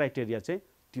प्री क्राइटेरिया चाहिँ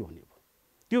त्यो हुने भयो।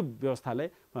 त्यो व्यवस्थालाई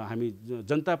हामी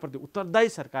जनताप्रति उत्तरदायी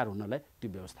सरकार हुनलाई त्यो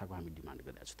व्यवस्थाको हामी डिमान्ड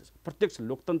गरेका छौँ। प्रत्यक्ष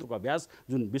लोकतन्त्रको अभ्यास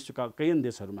जुन विश्वका कैयन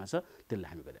देशहरूमा छ त्यसलाई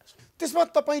हामी गरेका छौँ। त्यसमा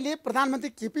तपाईँले प्रधानमन्त्री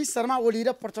केपी शर्मा ओली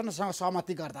र प्रचण्डसँग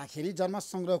सहमति गर्दाखेरि जनमत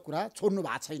सङ्ग्रह कुरा छोड्नु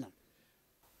भएको छैन।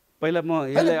 पहिला म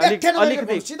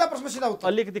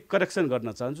अलिकति करेक्सन गर्न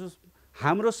चाहन्छु।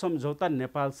 हाम्रो सम्झौता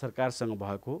नेपाल सरकारसँग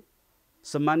भएको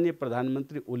सम्माननीय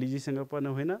प्रधानमन्त्री ओलीजीसँग पनि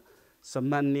होइन,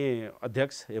 सम्माननीय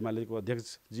अध्यक्ष एमालेको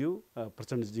अध्यक्षज्यू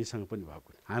प्रचण्डजीसँग पनि भएको।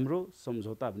 हाम्रो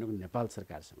सम्झौता भनेको नेपाल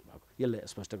सरकारसँग भएको, यसलाई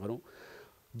स्पष्ट गरौँ।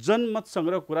 जनमत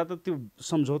सङ्ग्रह कुरा त त्यो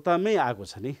सम्झौतामै आएको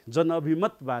छ नि।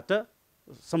 जनअभिमतबाट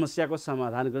समस्याको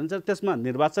समाधान गरिन्छ, त्यसमा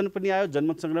निर्वाचन पनि आयो,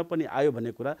 जनमत सङ्ग्रह पनि आयो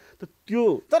भन्ने कुरा त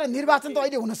त्यो। तर निर्वाचन त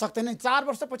अहिले हुन सक्दैन, 4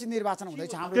 वर्षपछि निर्वाचन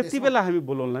हुँदैछ हाम्रो देशमा। त्यति बेला हामी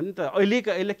बोलाउँला नि त।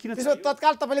 अहिले किन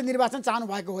तत्काल तपाईँले निर्वाचन चाहनु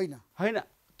भएको होइन? होइन,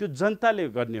 त्यो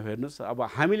जनताले गर्ने हो। हेर्नुहोस्, अब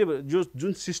हामीले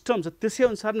जुन सिस्टम छ त्यसै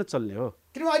अनुसार नै चल्ने हो।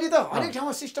 किनभने अहिले त हरेक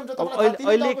ठाउँमा सिस्टम छ।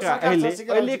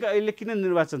 अहिले किन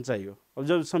निर्वाचन चाहियो? अब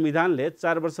जब संविधानले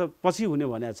 4 वर्षपछि हुने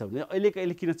भनेको छ भने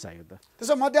अहिले किन चाहियो त?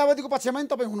 त्यसो मध्यावधिको पक्षमा नि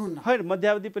तपाईँ हुनुहुन्न? होइन,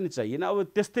 मध्यावधि पनि चाहिएन।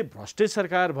 अब त्यस्तै भ्रष्टै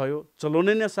सरकार भयो,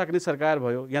 चलाउनै नसक्ने सरकार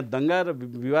भयो, यहाँ दङ्गा र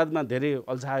विवादमा धेरै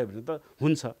अल्झायो भने त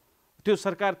हुन्छ। त्यो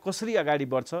सरकार कसरी अगाडि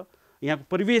बढ्छ,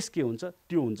 यहाँको परिवेश के हुन्छ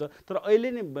त्यो हुन्छ। तर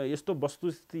अहिले नै यस्तो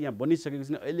वस्तुस्थिति यहाँ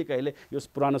बनिसकेपछि अहिले यो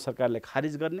पुरानो सरकारले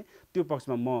खारिज गर्ने त्यो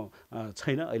पक्षमा म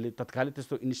छैन। अहिले तत्कालै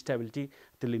त्यस्तो इन्स्टेबिलिटी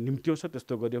त्यसले निम्त्याउँछ।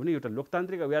 त्यस्तो गर्यो भने एउटा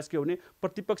लोकतान्त्रिक अभ्यास के हो भने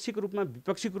प्रतिपक्षीको रूपमा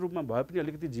विपक्षीको रूपमा भए पनि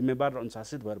अलिकति जिम्मेवार र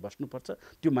अनुशासित भएर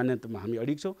बस्नुपर्छ। त्यो मान्यतामा हामी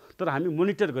अडिग छौँ। तर हामी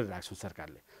मोनिटर गरिरहेको छौँ।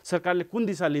 सरकारले कुन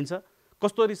दिशा लिन्छ,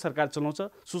 कस्तरी सरकार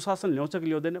चलाउँछ, सुशासन ल्याउँछ कि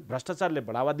ल्याउँदैन, भ्रष्टाचारले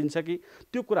बढावा दिन्छ कि,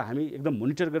 त्यो कुरा हामी एकदम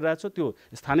मोनिटर गरिरहेछौँ। त्यो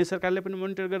स्थानीय सरकारले पनि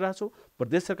मोनिटर गरिरहेछौँ,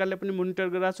 प्रदेश सरकारले पनि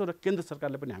मोनिटर गरिरहेछौँ र केन्द्र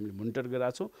सरकारले पनि हामीले मोनिटर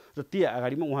गरिरहेछौँ। र ती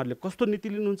अगाडिमा उहाँहरूले कस्तो नीति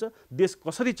लिनुहुन्छ, देश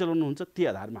कसरी चलाउनुहुन्छ, ती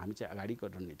आधारमा हामी चाहिँ अगाडि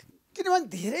रणनीति। किनभने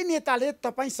धेरै नेताले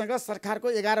तपाईँसँग सरकारको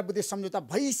 11 बुँदे सम्झौता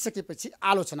भइसकेपछि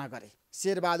आलोचना गरे।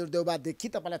 शेरबहादुर देउबादेखि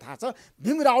तपाईँलाई थाहा छ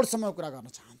भीम राउतसम्म कुरा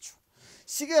गर्न चाहन्छु।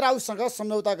 CK राउतसँग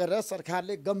सम्झौता गरेर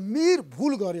सरकारले गम्भीर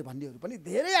भूल गर्यो भन्नेहरू पनि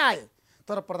धेरै आए।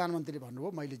 तर प्रधानमन्त्रीले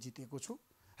भन्नुभयो मैले जितेको छु,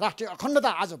 राष्ट्रिय अखण्डता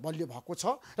आज बलियो भएको छ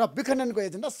र विखण्डनको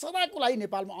एजेन्डा सदाको लागि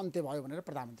नेपालमा अन्त्य भयो भनेर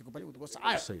प्रधानमन्त्रीको पनि उद्घोष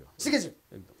आयो। CKजी,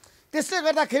 त्यसले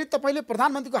गर्दाखेरि तपाईँले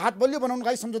प्रधानमन्त्रीको हात बलियो बनाउनको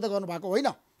लागि सम्झौता गर्नुभएको होइन?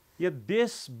 यो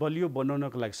देश बलियो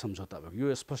बनाउनको लागि सम्झौता भएको,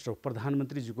 यो स्पष्ट हो।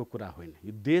 प्रधानमन्त्रीजीको कुरा होइन।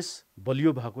 यो देश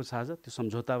बलियो भएको छ आज त्यो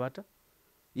सम्झौताबाट।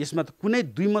 यसमा त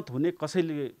कुनै दुईमत हुने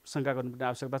कसैले शङ्का गर्नुपर्ने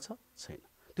आवश्यकता छैन।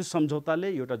 त्यो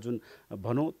सम्झौताले एउटा जुन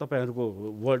भनौँ तपाईँहरूको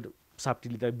वर्ड साप्टी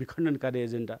लिँदा विखण्डनकारी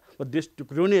एजेन्डा वा देश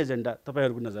टुक्र्याउने एजेन्डा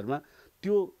तपाईँहरूको नजरमा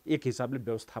त्यो एक हिसाबले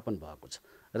व्यवस्थापन भएको छ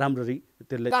राम्ररी।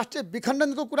 त्यसले राष्ट्रिय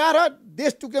विखण्डनको कुरा र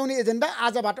देश टुक्र्याउने एजेन्डा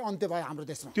आजबाट अन्त्य भयो हाम्रो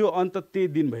देशमा। त्यो अन्त त्यही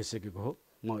दिन भइसकेको हो,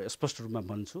 म स्पष्ट रूपमा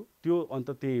भन्छु। त्यो अन्त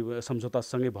त्यही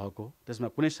सम्झौतासँगै भएको हो, त्यसमा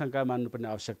कुनै शङ्का मान्नुपर्ने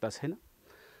आवश्यकता छैन।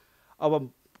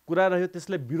 अब कुरा रह्यो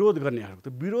त्यसलाई विरोध गर्नेहरू, त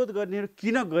विरोध गर्नेहरू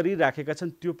किन गरिराखेका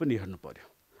छन् त्यो पनि हेर्नु पर्यो।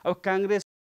 अब काङ्ग्रेस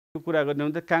कुरा गर्ने हो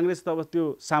भने त काङ्ग्रेस त अब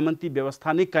त्यो सामन्ती व्यवस्था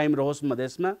नै कायम रहोस्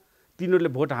मधेसमा,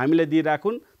 तिनीहरूले भोट हामीलाई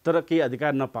दिइराखुन् तर केही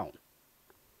अधिकार नपाउन्,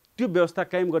 त्यो व्यवस्था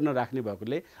कायम गर्न राख्ने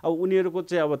भएकोले अब उनीहरूको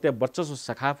चाहिँ अब त्यहाँ वर्चस्व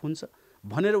सखाप हुन्छ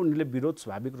भनेर उनीहरूले विरोध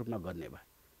स्वाभाविक रूपमा गर्ने भए।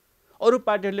 अरू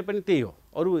पार्टीहरूले पनि त्यही हो।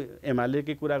 अरू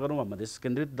एमालेकै कुरा गरौँ वा मधेस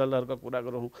केन्द्रित दलहरूका कुरा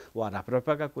गरौँ वा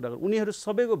राप्रपाका कुरा गरौँ, उनीहरू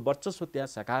सबैको वर्चस्व त्यहाँ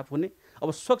सखाप हुने,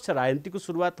 अब स्वच्छ राजनीतिको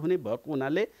सुरुवात हुने भएको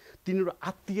हुनाले तिनीहरू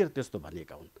आत्तिएर त्यस्तो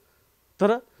भनिएका हुन्।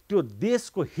 तर त्यो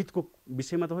देशको हितको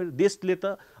विषयमा त होइन। देशले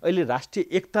त अहिले राष्ट्रिय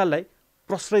एकतालाई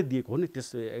प्रश्रय दिएको हो नि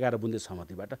त्यस 11 बुँदे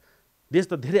सहमतिबाट। देश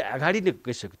त धेरै अगाडि नै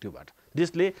गइसक्यो त्योबाट।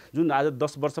 देशले जुन आज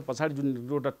 10 वर्ष पछाडि जुन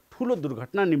एउटा ठुलो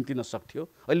दुर्घटना निम्तिन सक्थ्यो,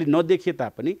 अहिले नदेखिए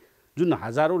तापनि जुन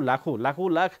हजारौँ लाखौँ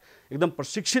लाख एकदम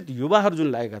प्रशिक्षित युवाहरू जुन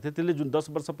लागेका थिए, त्यसले जुन 10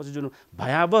 वर्षपछि जुन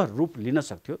भयावह रूप लिन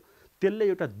सक्थ्यो, त्यसले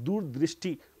एउटा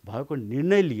दूरदृष्टि भएको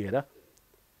निर्णय लिएर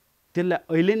त्यसलाई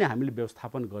अहिले नै हामीले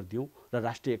व्यवस्थापन गरिदियौँ र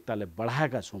राष्ट्रिय एकतालाई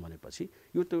बढाएका छौँ भनेपछि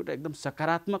यो त एउटा एकदम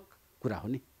सकारात्मक कुरा हो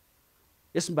नि।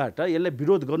 यसबाट यसलाई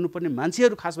विरोध गर्नुपर्ने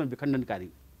मान्छेहरू खासमा विखण्डनकारी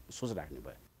सोच राख्ने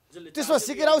भयो। त्यसमा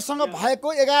CK राउतसँग भएको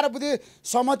 11 बुँदे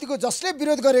सहमतिको जसले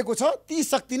विरोध गरेको छ ती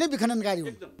शक्ति नै विखण्डनकारी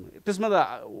हुन्। त्यसमा त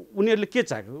उनीहरूले के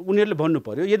चाहेको उनीहरूले भन्नु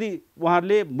पर्यो। यदि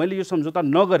उहाँहरूले मैले यो सम्झौता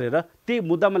नगरेर त्यही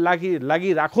मुद्दामा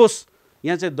लागिराखोस्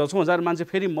यहाँ चाहिँ 10,000 मान्छे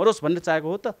फेरि मरोस् भन्ने चाहेको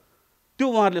हो त त्यो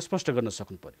उहाँहरूले स्पष्ट गर्न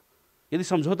सक्नु पर्यो। यदि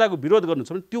सम्झौताको विरोध गर्नु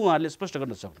छ भने त्यो उहाँहरूले स्पष्ट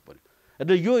गर्न सक्नु पर्यो।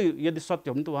 र यो यदि सत्य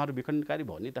हो भने त उहाँहरू विखण्डनकारी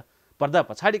भयो नि त, पर्दा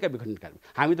पछाडिका विखण्डनकारी।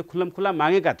 हामी त खुल्लमखुल्ला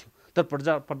मागेका थियौँ तर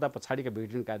पर्दा पछाडिका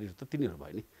विखण्डनकारीहरू त तिनीहरू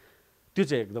भयो नि। त्यो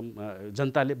चाहिँ एकदम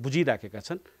जनताले बुझिराखेका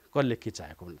छन् कसले के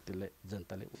चाहेको भने त्यसलाई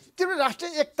जनताले। तिम्रो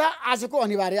राष्ट्रिय एकता आजको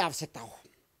अनिवार्य आवश्यकता हो।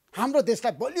 हाम्रो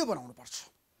देशलाई बलियो बनाउनुपर्छ।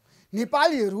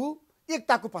 नेपालीहरू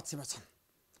एकताको पक्षमा छन्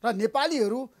र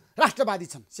नेपालीहरू राष्ट्रवादी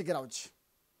छन्। CK राउतजी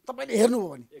तपाईँले हेर्नुभयो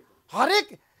भने हरेक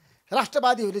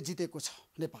राष्ट्रवादीहरूले जितेको छ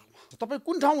नेपालमा। तपाईँ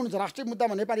कुन ठाउँ हुनुहुन्छ राष्ट्रिय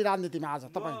मुद्दामा नेपाली राजनीतिमा आज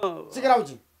तपाईँ CK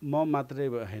राउतजी? म मात्रै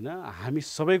होइन हामी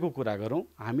सबैको कुरा गरौँ।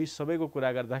 हामी सबैको कुरा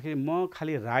गर्दाखेरि म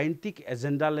खालि राजनीतिक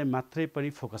एजेन्डालाई मात्रै पनि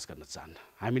फोकस गर्न चाहन्न।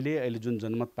 हामीले अहिले जुन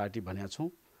जनमत पार्टी भनेका छौँ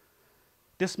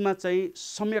त्यसमा चाहिँ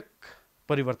सम्यक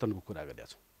परिवर्तनको कुरा गरेका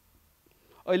छौँ।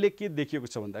 अहिले के देखिएको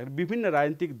छ भन्दाखेरि विभिन्न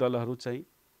राजनीतिक दलहरू चाहिँ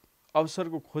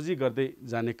अवसरको खोजी गर्दै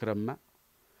जाने क्रममा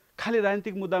खालि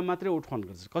राजनीतिक मुद्दा मात्रै उठाउनु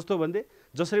गर्छ। कस्तो भन्दै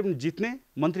जसरी पनि जित्ने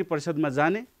मन्त्री परिषदमा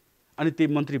जाने अनि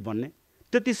त्यही मन्त्री बन्ने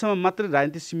त्यतिसम्म मात्रै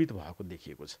राजनीति सीमित भएको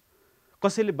देखिएको छ।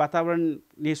 कसैले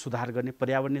वातावरणीय सुधार गर्ने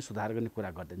पर्यावरणीय सुधार गर्ने कुरा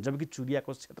गर्दैन। जबकि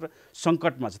चुरियाको क्षेत्र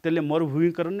सङ्कटमा छ त्यसले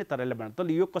मरुभूमिकरण नै तराईलाई बनाउँछ। तर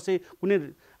यो कुनै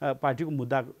पार्टीको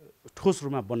मुद्दा ठोस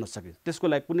रूपमा बन्न सके त्यसको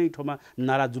लागि कुनै ठाउँमा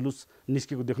नारा जुलुस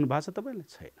निस्केको देख्नु भएको छ तपाईँले?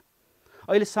 छैन।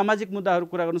 अहिले सामाजिक मुद्दाहरू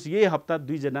कुरा गर्नुहोस्। यही हप्ता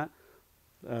 2 जना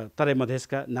तराई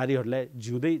मधेसका नारीहरूलाई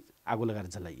जिउँदै आगो लगाएर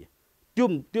जलाइए।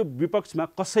 त्यो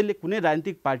विपक्षमा कसैले कुनै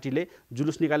राजनीतिक पार्टीले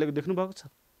जुलुस निकालेको देख्नु भएको छ?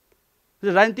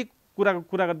 राजनीतिक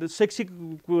कुरा गर्दै शैक्षिक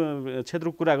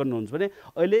क्षेत्रको कुरा गर्नुहुन्छ भने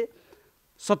अहिले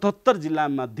 77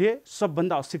 जिल्लामध्ये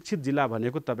सबभन्दा अशिक्षित जिल्ला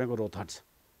भनेको तपाईँको रौतहट छ।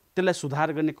 त्यसलाई सुधार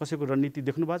गर्ने कसैको रणनीति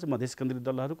देख्नु भएको छ मधेस केन्द्रित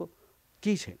दलहरूको?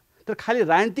 केही छैन। तर खालि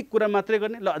राजनीतिक कुरा मात्रै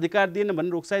गर्ने, ल अधिकार दिएन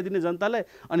भनेर उक्साइदिने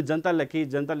जनतालाई, अनि जनताले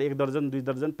 1 दर्जन 2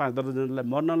 दर्जन 5 दर्जनलाई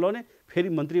मर्न लाउने, फेरि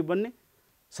मन्त्री बन्ने,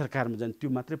 सरकारमा जाने, त्यो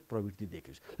मात्रै प्रवृत्ति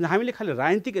देखिएको छ। हामीले खालि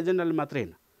राजनीतिक एजेन्डाले मात्रै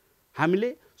होइन हामीले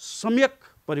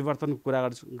सम्यक परिवर्तनको कुरा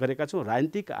गरेका छौँ।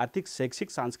 राजनीतिक, आर्थिक,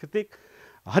 शैक्षिक, सांस्कृतिक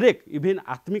हरेक इभेन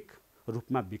आत्मिक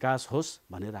रूपमा विकास होस्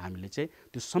भनेर हामीले चाहिँ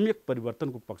त्यो सम्यक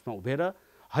परिवर्तनको पक्षमा उभिएर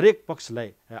हरेक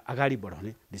पक्षलाई अगाडि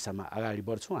बढाउने दिशामा अगाडि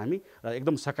बढ्छौँ हामी। र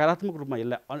एकदम सकारात्मक रूपमा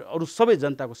यसलाई अरू सबै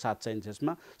जनताको साथ चाहिन्छ।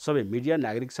 यसमा सबै मिडिया,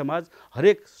 नागरिक समाज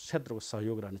हरेक क्षेत्रको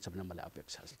सहयोग रहनेछ भन्ने मलाई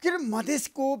अपेक्षा छ। किन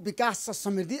मधेसको विकास र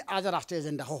समृद्धि आज राष्ट्रिय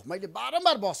एजेन्डा हो। मैले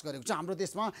बारम्बार बहस गरेको छु। हाम्रो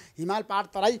देशमा हिमाल, पहाड,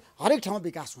 तराई हरेक ठाउँमा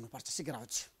विकास हुनुपर्छ CK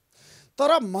राउतजी।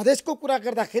 तर मधेसको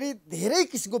कुरा गर्दाखेरि धेरै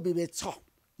किसिमको विभेद छ,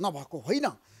 नभएको होइन।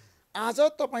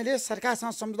 आज तपाईँले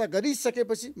सरकारसँग सम्झौता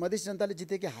गरिसकेपछि मधेसी जनताले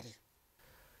जिते कि हारे?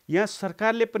 यहाँ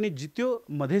सरकारले पनि जित्यो,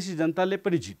 मधेसी जनताले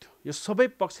पनि जित्यो। यो सबै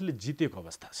पक्षले जितेको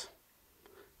अवस्था छ।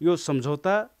 यो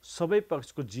सम्झौता सबै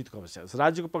पक्षको जितको अवस्था छ।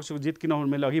 राज्यको पक्षको जित किन हो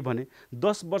मैले अघि भने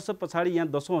 10 वर्ष पछाडि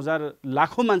यहाँ 10,000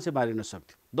 लाखौँ मान्छे मारिन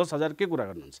सक्थ्यो। 10,000 के कुरा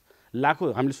गर्नुहुन्छ?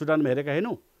 लाखौँ हामीले सुडानमा हेरेका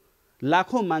हैनौँ?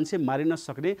 लाखौँ मान्छे मारिन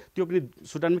सक्ने त्यो पनि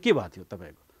सुडानमा के भएको थियो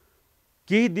तपाईँको?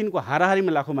 केही दिनको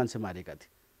हाराहारीमा लाखौँ मान्छे मारेका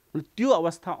थिए। त्यो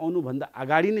अवस्था आउनुभन्दा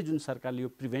अगाडि नै जुन सरकारले यो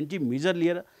प्रिभेन्टिभ मेजर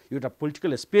लिएर एउटा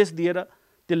पोलिटिकल स्पेस दिएर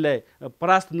त्यसलाई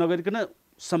परास्त नगरिकन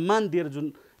सम्मान दिएर जुन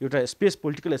एउटा स्पेस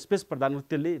पोलिटिकल स्पेस प्रदान गर्छ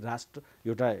त्यसले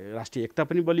एउटा राष्ट्रिय एकता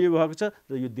पनि बलियो भएको छ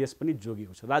र यो देश पनि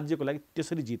जोगिएको छ। राज्यको लागि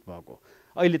त्यसरी जित भएको।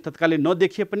 अहिले तत्कालै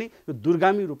नदेखिए पनि यो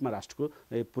दूरगामी रूपमा राष्ट्रको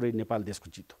पुरै नेपाल देशको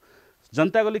जित हो।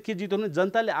 जनताले के जित हो भने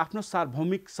जनताले आफ्नो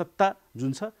सार्वभौमिक सत्ता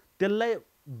जुन छ त्यसलाई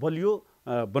बलियो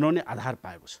बनाउने आधार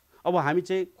पाएको छ। अब हामी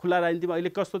चाहिँ खुला राजनीतिमा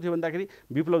अहिले कस्तो थियो भन्दाखेरि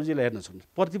विप्लवजीलाई हेर्न सक्नुहुन्छ,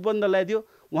 प्रतिबन्ध लगाइदियो,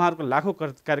 उहाँहरूको लाखौँ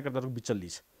कार्यकर्ताहरूको बिचल्ली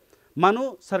छ।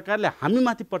 मानौ सरकारले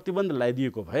हामीमाथि प्रतिबन्ध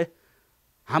लगाइदिएको भए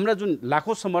हाम्रा जुन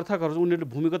लाखौँ समर्थकहरू उनीहरूले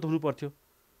भूमिगत हुनु पर्थ्यो।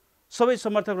 सबै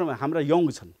समर्थकहरू हाम्रा यङ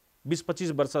छन्,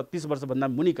 20-25 वर्ष 30 वर्षभन्दा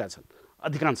मुनिका छन्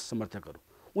अधिकांश समर्थकहरू।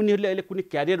 उनीहरूले अहिले कुनै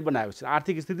क्यारियर बनाएको छ,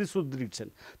 आर्थिक स्थिति सुदृढ छन्।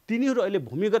 तिनीहरू अहिले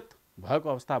भूमिगत भएको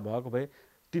अवस्था भएको भए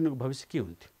तिनीहरूको भविष्य के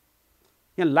हुन्थ्यो?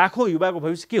 यहाँ लाखौँ युवाको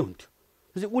भविष्य के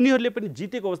हुन्थ्यो? उनीहरूले पनि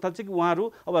जितेको अवस्था छ कि उहाँहरू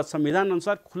अब संविधान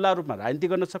अनुसार खुल्ला रूपमा राजनीति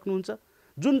गर्न सक्नुहुन्छ।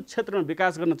 जुन क्षेत्रमा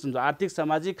विकास गर्न चाहन्छ, आर्थिक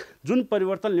सामाजिक जुन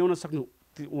परिवर्तन ल्याउन सक्नु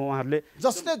उहाँहरूले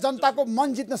जसले जनताको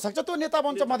मन जित्न सक्छ त्यो नेता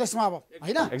बन्छ मधेसमा अब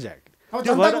हैन? एक्ज्याक्टली। अब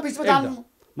जनताको बिचमा जानु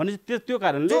भने त्यो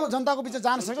कारणले जो जनताको बिचमा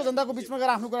जान सक्छ, जनताको बिचमा गएर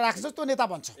आफ्नो कुरा राख्छ त्यो नेता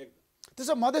बन्छ।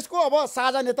 त्यसो मधेसको अब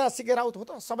साझा नेता CK राउत हो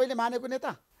त सबैले मानेको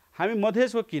नेता? हामी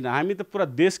मधेसको किन, हामी त पुरा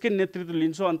देशकै नेतृत्व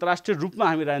लिन्छौँ, अन्तर्राष्ट्रिय रूपमा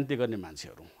हामी राजनीति गर्ने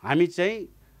मान्छेहरू। हामी चाहिँ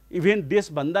इभेन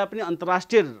देशभन्दा पनि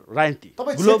अन्तर्राष्ट्रिय राजनीति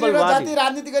ग्लोबल जाति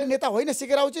राजनीति गर्ने नेता होइन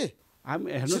CK राउजी।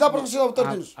 हामी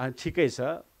हेर्नुहोस् ठिकै छ।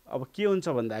 अब के हुन्छ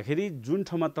भन्दाखेरि जुन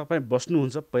ठाउँमा तपाईँ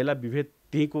बस्नुहुन्छ पहिला विभेद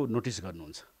त्यहीँको नोटिस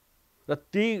गर्नुहुन्छ र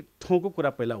त्यही ठाउँको कुरा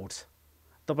पहिला उठ्छ।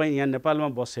 तपाईँ यहाँ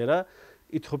नेपालमा बसेर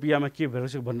इथियोपियामा के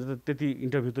भइरहेछ भनेर त्यति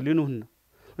इन्टरभ्यू त लिनुहुन्न।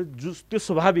 त्यो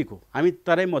स्वाभाविक हो। हामी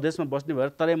तराई मधेसमा बस्ने भएर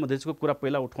तराई मधेसको कुरा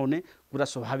पहिला उठाउने कुरा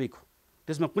स्वाभाविक हो,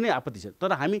 त्यसमा कुनै आपत्ति छैन।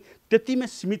 तर हामी त्यतिमै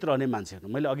सीमित रहने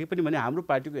मान्छेहरू। मैले अघि पनि भने हाम्रो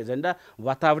पार्टीको एजेन्डा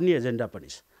वातावरणीय एजेन्डा पनि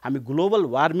छ। हामी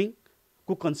ग्लोबल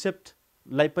वार्मिङको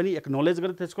कन्सेप्टलाई पनि एक्नोलेज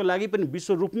गरेर त्यसको लागि पनि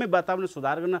विश्व रूपमै वातावरण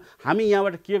सुधार गर्न हामी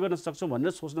यहाँबाट के गर्न सक्छौँ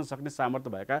भनेर सोच्न सक्ने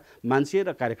सामर्थ्य भएका मान्छे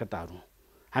र कार्यकर्ताहरू हौँ।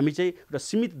 हामी चाहिँ एउटा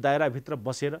सीमित दायराभित्र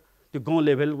बसेर त्यो गाउँ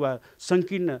लेभल वा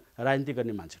सङ्कीर्ण राजनीति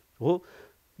गर्ने मान्छे हो।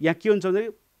 यहाँ के हुन्छ भने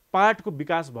पार्टको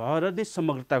विकास भएर नै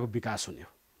समग्रताको विकास हुने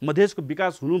हो। मधेसको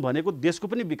विकास हुनु भनेको देशको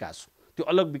पनि विकास हो, त्यो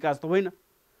अलग विकास त होइन।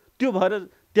 त्यो भएर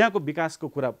त्यहाँको विकासको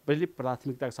कुरा पहिले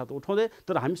प्राथमिकताका साथ उठाउँदै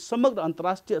तर हामी समग्र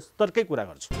अन्तर्राष्ट्रिय स्तरकै कुरा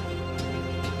गर्छौँ।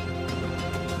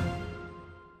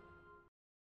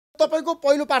 तपाईँको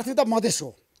पहिलो प्राथमिकता मधेस हो,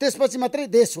 त्यसपछि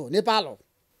मात्रै देश हो, नेपाल हो।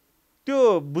 त्यो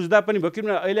बुझ्दा पनि भयो,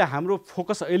 किनभने अहिले हाम्रो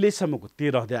फोकस अहिलेसम्मको त्यही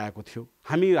रहँदै आएको थियो।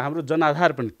 हाम्रो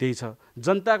जनआधार पनि त्यही छ,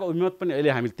 जनताको अभिमत पनि अहिले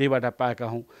हामीले त्यहीबाट पाएका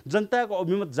हौँ। जनताको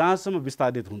अभिमत जहाँसम्म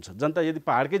विस्तारित हुन्छ, जनता यदि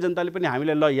पहाडकै जनताले पनि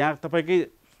हामीलाई ल यहाँ तपाईँकै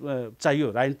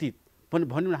चाहियो राजनीति पनि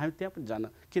भन्यो भने हामी त्यहाँ पनि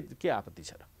जान के आपत्ति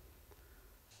छ र।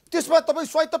 त्यसमा तपाईँ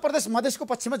स्वायत्त प्रदेश मधेसको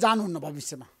पक्षमा जानुहुन्न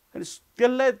भविष्यमा?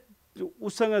 त्यसलाई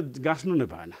उसँग गाँच्नु नै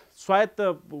भएन।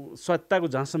 स्वायत्तताको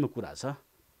जहाँसम्म कुरा छ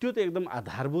त्यो त एकदम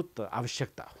आधारभूत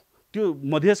आवश्यकता हो। त्यो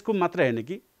मधेसको मात्रै होइन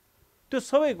कि त्यो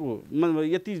सबैको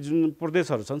यति जुन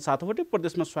प्रदेशहरू छन् 7वटै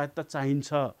प्रदेशमा स्वायत्त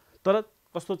चाहिन्छ। तर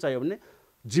कस्तो चाहियो भने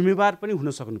जिम्मेवार पनि हुन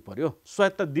सक्नु पर्यो।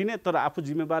 स्वायत्त दिने तर आफू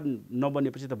जिम्मेवार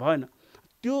नबनेपछि त भएन।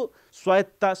 त्यो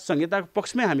स्वायत्तता संहिताको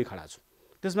पक्षमै हामी खडा छौँ,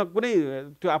 त्यसमा कुनै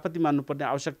त्यो आपत्ति मान्नुपर्ने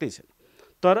आवश्यकतै छैन।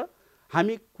 तर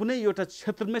हामी कुनै एउटा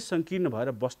क्षेत्रमै सङ्कीर्ण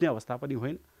भएर बस्ने अवस्था पनि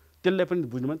होइन, त्यसलाई पनि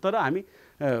बुझ्नु। तर हामी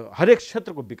हरेक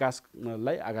क्षेत्रको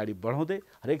विकासलाई अगाडि बढाउँदै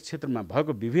हरेक क्षेत्रमा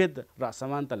भएको विभेद र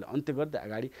असमानतालाई अन्त्य गर्दै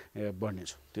अगाडि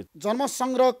बढ्नेछौँ। त्यो जनमत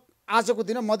सङ्ग्रह आजको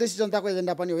दिन मधेसी जनताको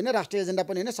एजेन्डा पनि होइन, राष्ट्रिय एजेन्डा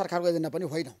पनि होइन, सरकारको एजेन्डा पनि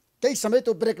होइन। केही समय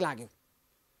त्यो ब्रेक लाग्यो।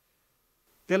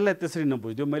 त्यसलाई त्यसरी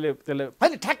नबुझ्दियो। मैले त्यसलाई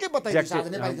होइन ठ्याक्कै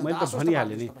बताइदिनु। मैले त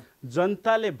भनिहालेँ नि,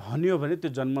 जनताले भन्यो भने त्यो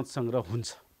जनमत सङ्ग्रह हुन्छ,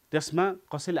 त्यसमा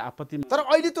कसैले आपत्ति। तर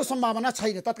अहिले त्यो सम्भावना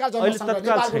छैन तत्काल जनमत सङ्ग्रह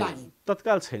नेपालको लागि।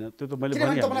 तत्काल छैन, त्यो त मैले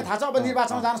किनभने तपाईँलाई थाहा छ अब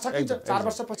निर्वाचनमा जान सकिन्छ 4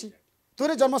 वर्षपछि। त्यो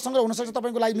नै जनमत सङ्ग्रह हुन सक्छ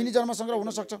तपाईँको लागि, मिनी जनमत सङ्ग्रह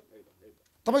हुन सक्छ।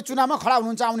 तपाईँ चुनावमा खडा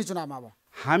हुनुहुन्छ आउने चुनावमा। अब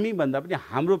हामी भन्दा पनि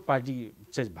हाम्रो पार्टी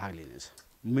चाहिँ भाग लिनेछ।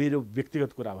 मेरो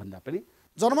व्यक्तिगत कुरा भन्दा पनि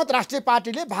जनमत राष्ट्रिय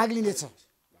पार्टीले भाग लिनेछ,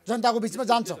 जनताको बिचमा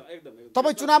जान्छ।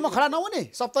 तपाईँ चुनावमा खडा नहुने,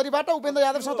 सप्तरीबाट उपेन्द्र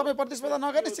यादवसँग तपाईँ प्रतिस्पर्धा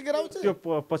नगर्ने CK राउत त्यो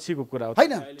पछिको कुरा हो।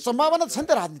 होइन, सम्भावना छ नि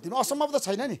त राजनीतिमा, असम्भव त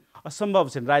छैन नि। असम्भव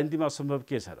छैन राजनीतिमा, असम्भव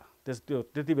के छ र? त्यो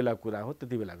त्यति बेला कुरा हो,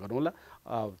 त्यति बेला गरौँला।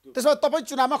 त्यसमा तपाईँ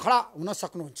चुनावमा खडा हुन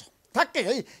सक्नुहुन्छ ठ्याक्कै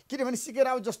है। किनभने CK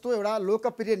राउत जस्तो एउटा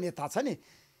लोकप्रिय नेता छ नि,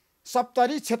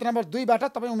 सप्तरी क्षेत्र नम्बर 2बाट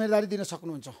तपाईँ उम्मेदवारी दिन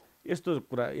सक्नुहुन्छ। यस्तो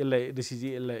कुरा यसलाई ऋषिजी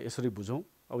यसलाई यसरी बुझौँ।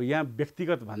 अब यहाँ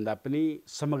व्यक्तिगत भन्दा पनि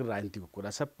समग्र राजनीतिको कुरा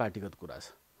छ, पार्टीगत कुरा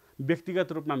छ।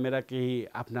 व्यक्तिगत रूपमा मेरा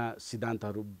केही आफ्ना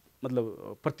सिद्धान्तहरू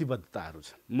मतलब प्रतिबद्धताहरू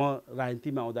छन्। म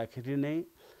राजनीतिमा आउँदाखेरि नै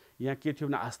यहाँ के थियो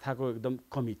भने आस्थाको एकदम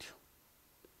कमी थियो।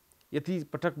 यति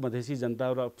पटक मधेसी जनता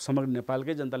र समग्र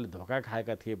नेपालकै जनताले धोका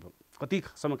खाएका थिए,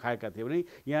 कतिसम्म खाएका थिए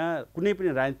भने यहाँ कुनै पनि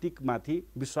राजनीतिकमाथि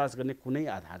विश्वास गर्ने कुनै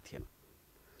आधार थिएन।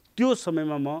 त्यो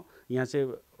समयमा म यहाँ चाहिँ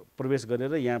प्रवेश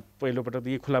गरेर यहाँ पहिलोपटक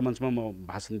यही खुला मञ्चमा म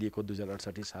भाषण दिएको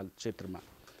 2068 साल चैत्रमा।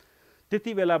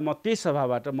 त्यति बेला म त्यही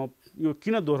सभाबाट म यो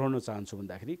किन दोहोऱ्याउन चाहन्छु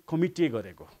भन्दाखेरि कमिटी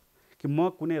गरेको कि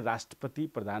म कुनै राष्ट्रपति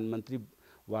प्रधानमन्त्री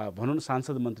वा भनौँ न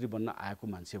सांसद मन्त्री बन्न आएको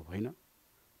मान्छे होइन।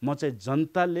 म चाहिँ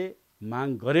जनताले माग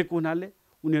गरेको हुनाले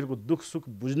उनीहरूको दुःख सुख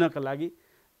बुझ्नका लागि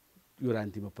यो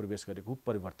राजनीतिमा प्रवेश गरेको,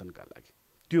 परिवर्तनका लागि।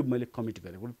 त्यो मैले कमिट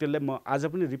गरेको। त्यसलाई म आज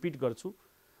पनि रिपिट गर्छु,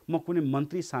 म कुनै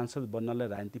मन्त्री सांसद बन्नलाई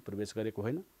राजनीति प्रवेश गरेको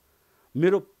होइन।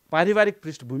 मेरो पारिवारिक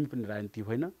पृष्ठभूमि पनि राजनीति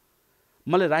होइन।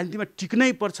 मलाई राजनीतिमा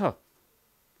टिक्नै पर्छ,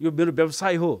 यो मेरो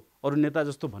व्यवसाय हो, अरू नेता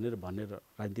जस्तो भनेर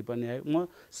राजनीति पनि आयो। म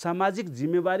सामाजिक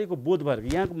जिम्मेवारीको बोध भएर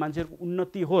यहाँको मान्छेहरूको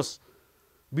उन्नति होस्,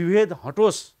 विभेद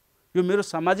हटोस्, यो मेरो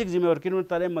सामाजिक जिम्मेवारी। किनभने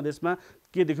तराई मधेसमा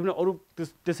के देख्यो भने अरू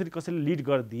त्यसरी कसैले लिड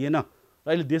गरिदिएन,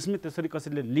 अहिले देशमै त्यसरी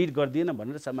कसैले लिड गरिदिएन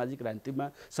भनेर सामाजिक राजनीतिमा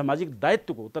सामाजिक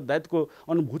दायित्वको उत्तरदायित्वको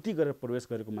अनुभूति गरेर प्रवेश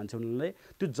गरेको मान्छे हुनाले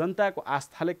त्यो जनताको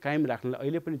आस्थालाई कायम राख्नलाई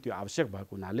अहिले पनि त्यो आवश्यक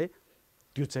भएको हुनाले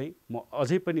त्यो चाहिँ म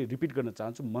अझै पनि रिपिट गर्न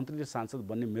चाहन्छु, मन्त्री र सांसद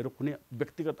बन्ने मेरो कुनै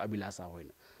व्यक्तिगत अभिलाषा होइन।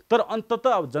 तर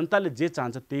अन्ततः अब जनताले जे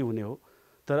चाहन्छ त्यही हुने हो।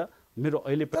 तर मेरो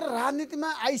अहिले तर राजनीतिमा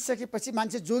आइसकेपछि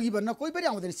मान्छे जोगी बन्न कोही पनि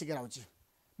आउँदैन CK राउतजी।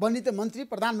 बन्ने त मन्त्री,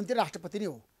 प्रधानमन्त्री, राष्ट्रपति नै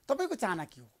हो। तपाईँको चाहना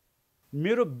के हो?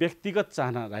 मेरो व्यक्तिगत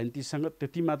चाहना राजनीतिसँग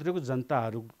त्यति मात्रैको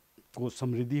जनताहरूको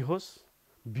समृद्धि होस्,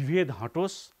 विभेद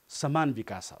हटोस्, समान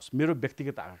विकास होस्। मेरो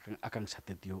व्यक्तिगत आकाङ्क्षा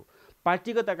त्यति हो।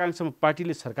 पार्टीगत आकाङ्क्षामा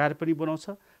पार्टीले सरकार पनि बनाउँछ,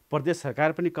 प्रदेश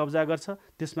सरकार पनि कब्जा गर्छ,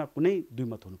 त्यसमा कुनै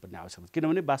दुईमत हुनुपर्ने आवश्यक छ।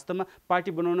 किनभने वास्तवमा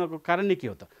पार्टी बनाउनको कारण नै के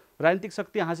हो त? राजनीतिक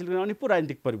शक्ति हासिल गर्न अनि पो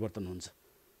राजनीतिक परिवर्तन हुन्छ।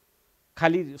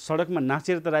 खालि सडकमा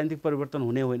नाचेर त राजनीतिक परिवर्तन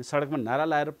हुने होइन, सडकमा नारा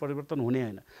लाएर परिवर्तन हुने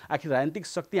होइन। आखिर राजनीतिक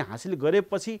शक्ति हासिल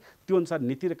गरेपछि त्यो अनुसार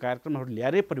नीति र कार्यक्रमहरू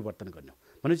ल्याएरै परिवर्तन गर्ने हो।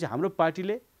 भनेपछि हाम्रो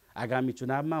पार्टीले आगामी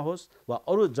चुनावमा होस् वा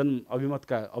अरू जन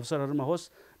अभिमतका अवसरहरूमा होस्,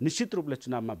 निश्चित रूपले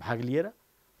चुनावमा भाग लिएर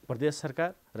प्रदेश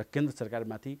सरकार र केन्द्र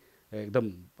सरकारमाथि एकदम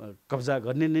कब्जा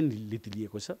गर्ने नै नीति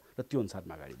लिएको छ र त्यो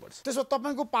अनुसारमा अगाडि बढ्छ। त्यसो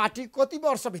तपाईँको पार्टी कति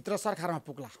वर्षभित्र सरकारमा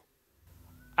पुग्ला?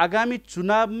 आगामी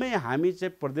चुनावमै हामी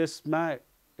चाहिँ प्रदेशमा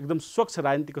एकदम स्वच्छ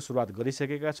राजनीतिको सुरुवात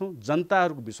गरिसकेका छौँ।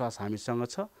 जनताहरूको विश्वास हामीसँग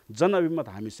छ, जनअभिमत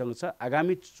हामीसँग छ।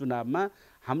 आगामी चुनावमा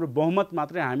हाम्रो बहुमत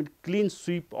मात्रै हामी क्लिन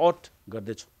स्विप आउट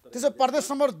गर्दैछौँ। त्यसो प्रदेश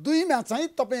नम्बर 2 मा चाहिँ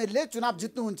तपाईँहरूले चुनाव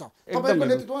जित्नुहुन्छ?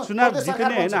 चुनाव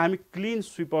जित्ने होइन, हामी क्लिन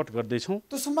स्विप आउट गर्दैछौँ।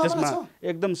 त्यसमा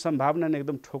एकदम सम्भावना नै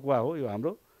एकदम ठोकुवा हो। यो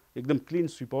हाम्रो एकदम क्लिन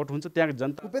स्विप आउट हुन्छ। त्यहाँको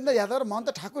जनता उपेन्द्र यादव र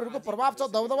महन्त ठाकुरहरूको प्रभाव छ,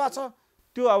 दबदबा छ।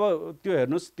 त्यो अब त्यो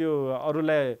हेर्नुहोस्, त्यो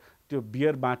अरूलाई त्यो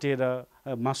बियर बाँटेर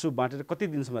मासु बाँटेर कति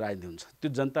दिनसम्म राजनीति हुन्छ? त्यो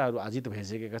जनताहरू आजित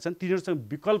भइसकेका छन्। तिनीहरूसँग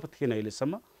विकल्प थिएन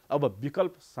अहिलेसम्म। अब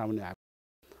विकल्प सामने आएको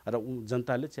र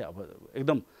जनताले चाहिँ अब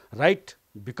एकदम राइट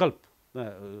विकल्प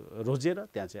रोजेर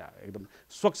त्यहाँ चाहिँ एकदम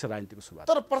स्वच्छ राजनीतिको सुरुवात।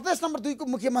 तर प्रदेश नम्बर 2 को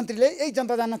मुख्यमन्त्रीले यही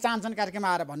जनता जान्न चाहन्छन् कार्यक्रममा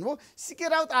आएर भन्नुभयो CK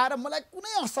राउत आएर मलाई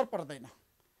कुनै असर पर्दैन,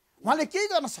 उहाँले केही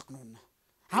गर्न सक्नुहुन्न,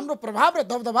 हाम्रो प्रभाव र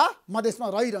दबदबा मधेसमा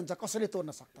रहिरहन्छ, कसैले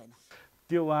तोड्न सक्दैन।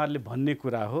 त्यो उहाँहरूले भन्ने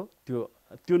कुरा हो।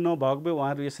 त्यो नभएको भए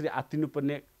उहाँहरू यसरी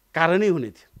आत्तिनुपर्ने कारणै हुने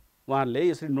थियो। उहाँहरूले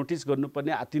यसरी नोटिस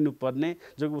गर्नुपर्ने, आत्तिनुपर्ने,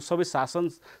 जो सबै शासन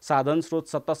साधन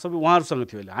स्रोत सत्ता सबै उहाँहरूसँग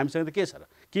थियो। अहिले हामीसँग त के छ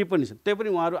र? केही पनि छैन। त्यही पनि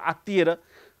उहाँहरू आत्तिएर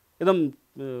एकदम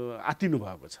आत्तिनु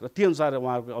भएको छ र त्यो अनुसार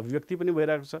उहाँहरूको अभिव्यक्ति पनि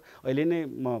भइरहेको छ। अहिले नै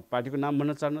म पार्टीको नाम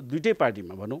भन्न चाहन्न, दुईटै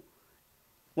पार्टीमा भनौँ,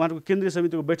 उहाँहरूको केन्द्रीय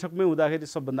समितिको बैठकमै हुँदाखेरि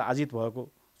सबभन्दा आजित भएको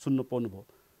सुन्नु पाउनुभयो।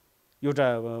 एउटा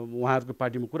उहाँहरूको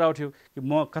पार्टीमा कुरा उठ्यो कि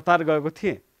म कतार गएको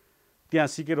थिएँ, त्यहाँ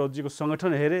CK राउतजीको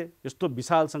सङ्गठन हेरेँ, यस्तो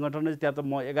विशाल सङ्गठन, त्यहाँ त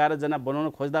म 11 जना बनाउन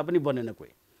खोज्दा पनि बनेन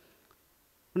कोही।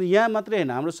 अनि यहाँ मात्रै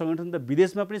होइन, हाम्रो सङ्गठन त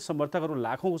विदेशमा पनि समर्थकहरू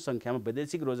लाखौँको सङ्ख्यामा,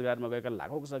 वैदेशिक रोजगारमा गएका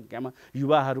लाखौँको सङ्ख्यामा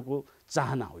युवाहरूको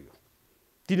चाहना हो यो।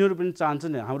 तिनीहरू पनि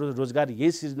चाहन्छन् हाम्रो रोजगार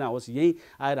यही सिर्जना होस्, यहीँ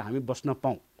आएर हामी बस्न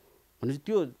पाऊँ। भनेपछि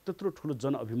त्यो त्यत्रो ठुलो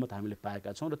जनअभिमत हामीले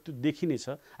पाएका छौँ र त्यो देखिने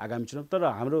छ आगामी चुनाव। तर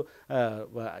हाम्रो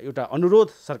एउटा अनुरोध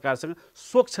सरकारसँग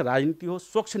स्वच्छ राजनीति होस्,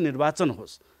 स्वच्छ निर्वाचन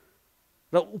होस्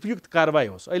र उपयुक्त कारबाही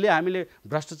होस्। अहिले हामीले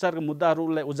भ्रष्टाचारका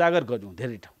मुद्दाहरूलाई उजागर गर्यौँ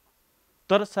धेरै ठाउँ,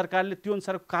 तर सरकारले त्यो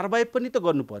अनुसारको कारबाही पनि त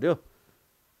गर्नु पर्यो।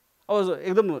 अब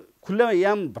एकदम खुल्लामा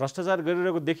याम भ्रष्टाचार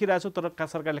गरिरहेको देखिरहेको छौँ, तर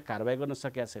सरकारले कारबाही गर्न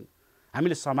सकेका छैन।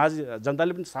 हामीले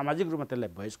जनताले पनि सामाजिक रूपमा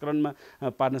त्यसलाई बहिष्करणमा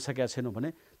पार्न सकेका छैनौँ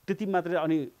भने त्यति मात्रै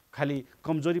अनि खालि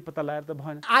कमजोरी पत्ता लगाएर त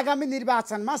भएन। आगामी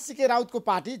निर्वाचनमा CK राउतको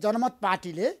पार्टी जनमत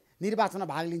पार्टीले निर्वाचनमा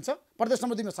भाग लिन्छ, प्रदेश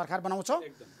नम्बर 2 मा सरकार बनाउँछ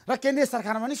र केन्द्रीय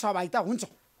सरकारमा पनि सहभागिता हुन्छ।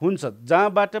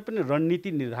 जहाँबाट पनि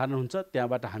रणनीति निर्धारण हुन्छ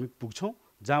त्यहाँबाट हामी पुग्छौँ।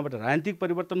 जहाँबाट राजनीतिक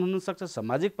परिवर्तन हुनसक्छ,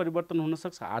 सामाजिक परिवर्तन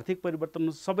हुनसक्छ, आर्थिक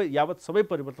परिवर्तन हुन, सबै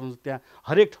परिवर्तन हुन्छ, त्यहाँ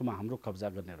हरेक ठाउँमा हाम्रो कब्जा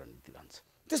गर्ने रणनीति रहन्छ।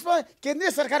 त्यसमा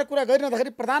केन्द्रीय सरकार कुरा गरिरहँदाखेरि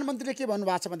प्रधानमन्त्रीले के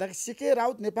भन्नुभएको छ भन्दाखेरि CK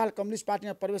राउत नेपाल कम्युनिस्ट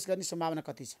पार्टीमा प्रवेश गर्ने सम्भावना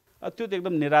कति छ? त्यो त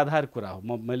एकदम निराधार कुरा हो।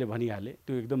 मैले भनिहालेँ,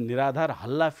 त्यो एकदम निराधार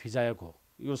हल्ला फिजाएको हो।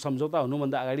 यो सम्झौता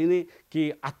हुनुभन्दा अगाडि नै कि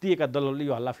आत्तिएका दलहरूले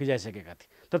यो हल्ला फिजाइसकेका थिए,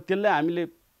 तर त्यसलाई हामीले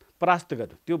परास्त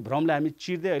गर्यौँ। त्यो भ्रमलाई हामी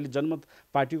चिर्दै अहिले जनमत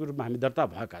पार्टीको रूपमा हामी दर्ता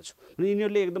भएका छौँ। अनि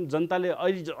यिनीहरूले एकदम जनताले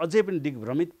अहिले अझै पनि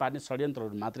दिग्भ्रमित पार्ने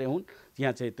षड्यन्त्रहरू मात्रै हुन्।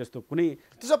 यहाँ चाहिँ त्यस्तो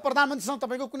त्यसो प्रधानमन्त्रीसँग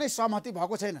तपाईँको कुनै सहमति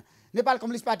भएको छैन नेपाल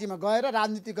कम्युनिस्ट पार्टीमा गएर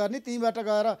राजनीति गर्ने, त्यहीँबाट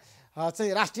गएर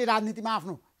चाहिँ राष्ट्रिय राजनीतिमा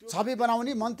आफ्नो छवि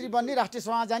बनाउने, मन्त्री बन्ने, राष्ट्रिय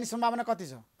सभा जाने सम्भावना कति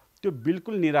छ? त्यो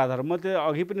बिल्कुल निराधार। म त्यो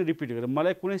अघि पनि रिपिट गरेँ,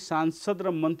 मलाई कुनै सांसद र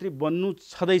मन्त्री बन्नु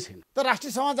छँदै छैन। तर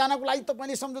राष्ट्रिय सभा जानको लागि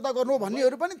तपाईँले सम्झौता गर्नु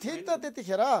भन्नेहरू पनि थिए त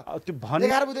त्यतिखेर। त्यो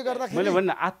मैले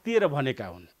भने आत्तिएर भनेका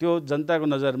हुन्। त्यो जनताको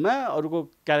नजरमा अरूको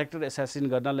क्यारेक्टर एसासिन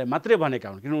गर्नलाई मात्रै भनेका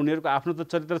हुन्, किनभने उनीहरूको आफ्नो त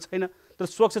चरित्र छैन। तर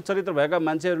स्वच्छ चरित्र भएका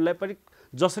मान्छेहरूलाई पनि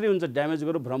जसरी हुन्छ ड्यामेज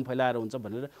गरेर भ्रम फैलाएर हुन्छ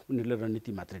भनेर उनीहरूले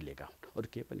रणनीति मात्रै लिएका हुन्, अरू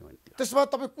केही पनि होइन। त्यसो भए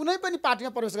तपाईँ कुनै पनि पार्टीमा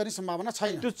प्रवेश गर्ने सम्भावना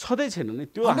छैन? त्यो छँदै छैन नि।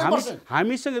 त्यो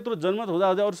हामीसँग यत्रो जनमत हुँदा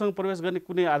अरूसँग प्रवेश गर्ने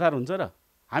कुनै आधार हुन्छ र?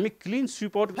 हामी क्लिन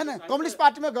स्विप आउट हैन। कम्युनिस्ट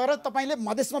पार्टीमा गएर तपाईँले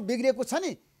मधेसमा बिग्रिएको छ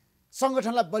नि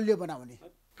सङ्गठनलाई बलियो बनाउने,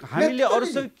 हामीले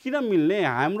अरूसँग किन मिल्ने?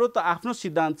 हाम्रो त आफ्नो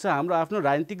सिद्धान्त छ, हाम्रो आफ्नो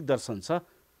राजनीतिक दर्शन छ।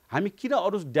 हामी किन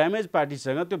अरू ड्यामेज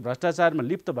पार्टीसँग त्यो भ्रष्टाचारमा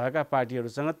लिप्त भएका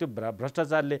पार्टीहरूसँग त्यो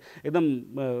भ्रष्टाचारले एकदम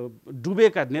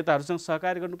डुबेका नेताहरूसँग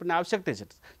सहकार्य गर्नुपर्ने आवश्यकता छ।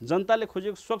 जनताले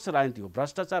खोजेको स्वच्छ राजनीति हो,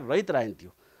 भ्रष्टाचार रहित राजनीति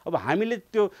हो। अब हामीले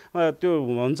त्यो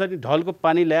हुन्छ नि ढलको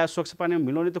पानी ल्याए स्वच्छ पानीमा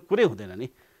मिलाउने त कुरै हुँदैन नि।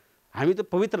 हामी त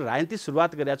पवित्र राजनीति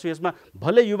सुरुवात गरेका छौँ, यसमा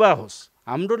भले युवा होस्,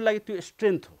 हाम्रो लागि त्यो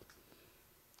स्ट्रेन्थ हो।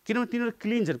 किनभने तिनीहरू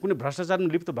क्लिन छन्, कुनै भ्रष्टाचारमा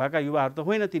लिप्त भएका युवाहरू त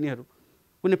होइन तिनीहरू,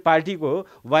 कुनै पार्टीको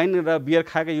वाइन र बियर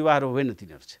खाएका युवाहरू होइन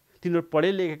तिनीहरू चाहिँ। तिनीहरू पढे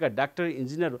लेखेका डाक्टर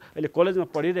इन्जिनियर अहिले कलेजमा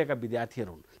पढिरहेका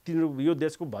विद्यार्थीहरू हुन्, तिनीहरू यो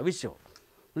देशको भविष्य हो।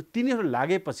 तिनीहरू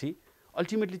लागेपछि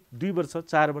अल्टिमेटली 2 वर्ष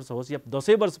 4 वर्ष होस् या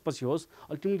 10 वर्षपछि होस्,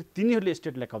 अल्टिमेटली तिनीहरूले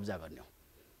स्टेटलाई कब्जा गर्ने हो।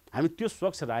 हामी त्यो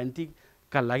स्वच्छ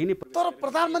राजनीतिका लागि नै। तर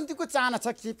प्रधानमन्त्रीको चाहना छ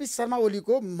केपी शर्मा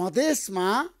ओलीको मधेसमा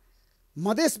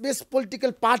मधेस बेस्ड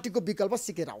पोलिटिकल पार्टीको विकल्प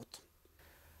सीके राउत।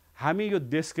 हामी यो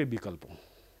देशकै विकल्प हौँ,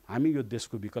 हामी यो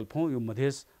देशको विकल्प हौँ। यो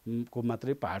मधेसको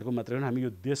मात्रै पहाडको मात्रै होइन, हामी यो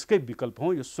देशकै विकल्प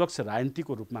हौँ। यो स्वच्छ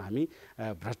राजनीतिको रूपमा हामी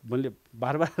मैले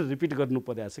बार रिपिट गर्नु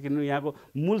परिरहेको छ, किनभने यहाँको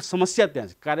मूल समस्या त्यहाँ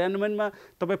छ। कार्यान्वयनमा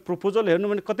तपाईँ प्रपोजल हेर्नु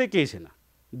भने कतै केही छैन,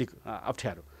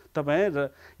 अप्ठ्यारो। तपाईँ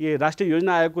यो राष्ट्रिय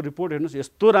योजना आयोगको रिपोर्ट हेर्नुहोस्,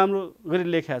 यस्तो राम्रो गरी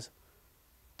लेखेको छ,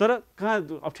 तर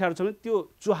कहाँ अप्ठ्यारो छ भने त्यो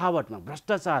चुहावटमा,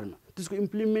 भ्रष्टाचारमा, त्यसको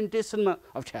इम्प्लिमेन्टेसनमा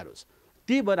अप्ठ्यारो छ।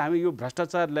 त्यही भएर हामी यो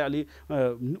भ्रष्टाचारलाई अलि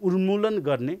उन्मूलन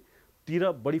गर्नेतिर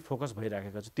बढी फोकस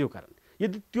भइराखेका छ। त्यो कारण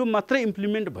यदि त्यो मात्रै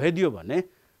इम्प्लिमेन्ट भइदियो भने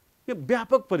यो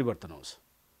व्यापक परिवर्तन आउँछ।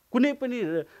 कुनै पनि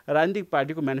राजनीतिक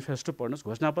पार्टीको म्यानिफेस्टो पढ्नुहोस्,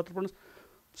 घोषणापत्र पढ्नुहोस्,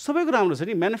 सबैको राम्रो छ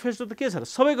नि। म्यानिफेस्टो त के छ र,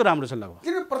 सबैको राम्रो छ लगभग।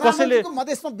 कसैले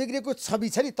मधेसमा बिग्रेको छवि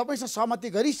छ नि, तपाईँसँग सहमति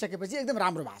गरिसकेपछि एकदम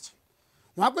राम्रो भएको छ।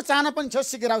 उहाँको चाहना पनि छ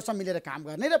सीके राउतसँग मिलेर काम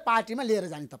गर्ने र पार्टीमा लिएर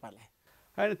जाने तपाईँलाई।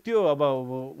 होइन त्यो अब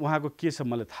उहाँको के छ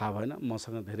मलाई थाहा भएन,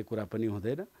 मसँग धेरै कुरा पनि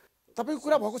हुँदैन। तपाईँको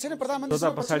कुरा भएको छैन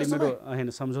प्रधानमन्त्रीसँग? पछाडि मेरो होइन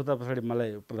सम्झौता पछाडि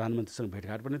मलाई प्रधानमन्त्रीसँग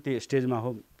भेटघाट पनि त्यही स्टेजमा हो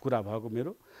कुरा भएको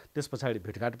मेरो, त्यस पछाडि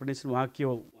भेटघाट पनि छ। उहाँ के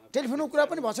हो टेलिफोनमा कुरा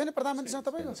पनि भएको छैन प्रधानमन्त्रीसँग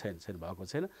तपाईँको? छैन भएको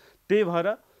छैन। त्यही भएर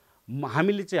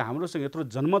हामीले चाहिँ हाम्रोसँग यत्रो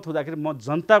जनमत हुँदाखेरि म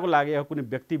जनताको लागि कुनै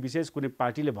व्यक्ति विशेष कुनै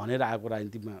पार्टीले भनेर आएको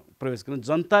राजनीतिमा प्रवेश गर्नु,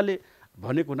 जनताले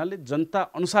भनेको हुनाले जनता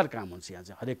अनुसार काम हुन्छ यहाँ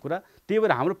चाहिँ हरेक कुरा। त्यही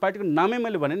भएर हाम्रो पार्टीको नामै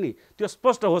मैले भने नि त्यो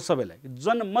स्पष्ट होस् सबैलाई,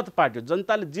 जनमत पार्टी हो,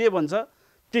 जनताले जे भन्छ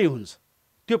त्यही हुन्छ,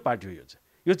 त्यो पार्टी हो।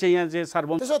 यो चाहिँ यहाँ चाहिँ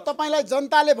सार्वभौम। त्यसो तपाईँलाई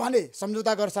जनताले भने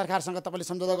सम्झौता गर सरकारसँग, तपाईँले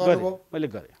सम्झौता गर्नुभयो? मैले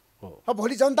गरेँ हो। अब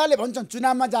भोलि जनताले भन्छन्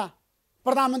चुनावमा जा,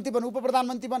 प्रधानमन्त्री बन, उप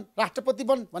प्रधानमन्त्री बन, राष्ट्रपति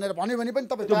बन भनेर भन्यो भने पनि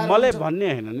तपाईँ? मलाई भन्ने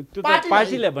होइन नि, त्यो त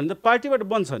पार्टीलाई भन्दा पार्टीबाट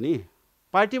बन्छ नि।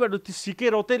 पार्टीबाट त्यो सीके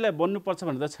राउतैलाई बन्नुपर्छ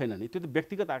भनेर त छैन नि, त्यो त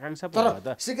व्यक्तिगत आकांक्षा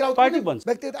पार्टी बन्छ।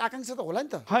 व्यक्तिगत आकांक्षा त होला नि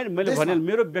त। होइन मैले भने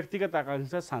मेरो व्यक्तिगत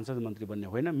आकांक्षा सांसद मन्त्री बन्ने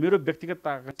होइन, मेरो व्यक्तिगत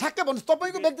आकांक्षा ठ्याक्कै भन्नुहोस्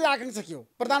तपाईँको व्यक्तिगत आकांक्षा के हो?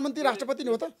 प्रधानमन्त्री राष्ट्रपति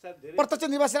हो त? प्रत्यक्ष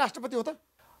निर्वाचित राष्ट्रपति हो त?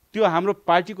 त्यो हाम्रो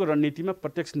पार्टीको रणनीतिमा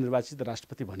प्रत्यक्ष निर्वाचित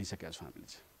राष्ट्रपति भनिसकेका छौँ हामीले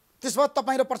चाहिँ। त्यसो भए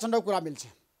तपाईँ र प्रचण्डको कुरा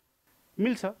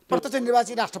मिल्छ? प्रत्यक्ष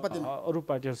निर्वाचित राष्ट्रपति अरू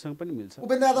पार्टीहरूसँग पनि मिल्छ,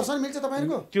 उपेन्द्र यादवसँग मिल्छ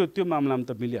तपाईँहरूको? त्यो मामलामा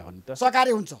त मिल्यो हो नि त,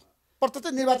 सहकार्य हुन्छ।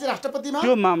 प्रत्यक्ष निर्वाचित राष्ट्रपतिमा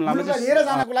त्यो मामलामा लिएर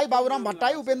जानको लागि बाबुराम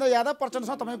भट्टराई, उपेन्द्र यादव,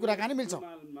 प्रचण्डसँग तपाईँको कुराकानी मिल्छ?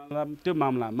 त्यो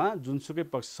मामलामा जुनसुकै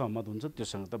पक्ष सहमत हुन्छ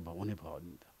त्योसँग त हुने भयो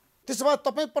नि त। त्यसो भए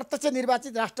तपाईँ प्रत्यक्ष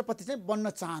निर्वाचित राष्ट्रपति चाहिँ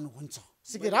बन्न चाहनुहुन्छ?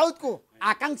 सीके राउतको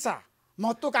आकांक्षा,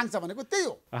 महत्त्वाकांक्षा भनेको त्यही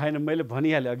हो? होइन मैले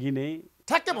भनिहालेँ अघि नै,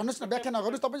 ठ्याक्कै भन्नुहोस् न, व्याख्या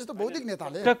नगर्नुहोस्। तपाईँ जस्तो बौद्धिक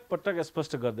नेताले पटक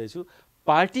स्पष्ट गर्दैछु,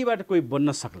 पार्टीबाट कोही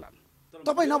बन्न सक्लान्,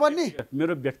 तपाईँ नबन्ने?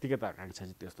 मेरो व्यक्तिगत आकांक्षा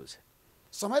चाहिँ त्यस्तो छ।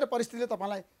 समय र परिस्थितिले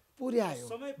तपाईँलाई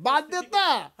पुर्यायो, बाध्यता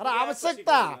र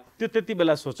आवश्यकता त्यो त्यति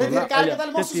बेला सोचौँ,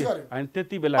 होइन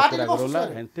त्यति बेला कुरा गरौँला,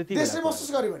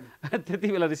 त्यति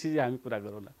बेला ऋषिजी हामी कुरा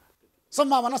गरौँला,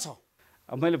 सम्भावना छ।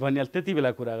 मैले भनिहालेँ त्यति बेला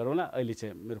कुरा गरौँला, अहिले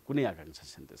चाहिँ मेरो कुनै आकांक्षा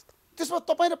छैन त्यस्तो। त्यसमा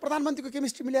तपाईँ र प्रधानमन्त्रीको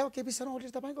केमिस्ट्री मिल्यो केपी शर्मा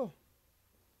ओली तपाईँको?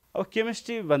 अब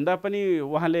केमिस्ट्री भन्दा पनि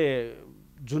उहाँले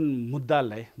जुन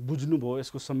मुद्दालाई बुझ्नुभयो,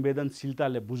 यसको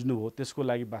संवेदनशीलताले बुझ्नुभयो, त्यसको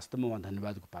लागि वास्तवमा उहाँ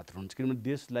धन्यवादको पात्र हुनुहुन्छ। किनभने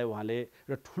देशलाई उहाँले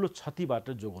एउटा ठुलो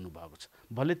क्षतिबाट जोगाउनु भएको छ।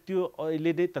 भले त्यो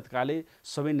अहिले नै तत्कालै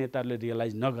सबै नेताहरूले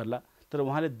रियलाइज नगर्ला, तर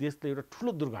उहाँले देशलाई एउटा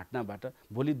ठुलो दुर्घटनाबाट,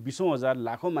 भोलि 20,000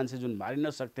 लाखौँ मान्छे जुन मारिन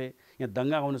सक्थे, यहाँ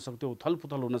दङ्गा हुन सक्थ्यो,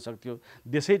 उथलपुथल हुन सक्थ्यो,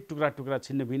 देशै टुक्रा टुक्रा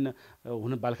छिन्न भिन्न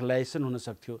हुन, बाल्कलाइजेसन हुन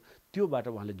सक्थ्यो, त्योबाट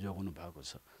उहाँले जोगाउनु भएको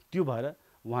छ। त्यो भएर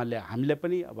उहाँले हामीलाई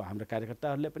पनि, अब हाम्रा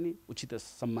कार्यकर्ताहरूलाई पनि उचित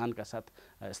सम्मानका साथ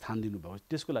स्थान दिनुभएको,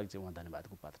 त्यसको लागि चाहिँ उहाँ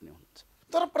धन्यवादको पात्र नै हुनुहुन्छ।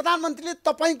 तर प्रधानमन्त्रीले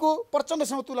तपाईँको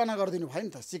प्रचण्डसँग तुलना गरिदिनु भयो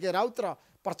नि त, सीके राउत र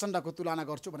प्रचण्डको तुलना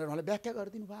गर्छु भनेर उहाँले व्याख्या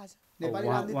गरिदिनु भयो। आज नेपाली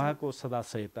राजनीति उहाँको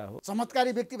सदाशयता हो,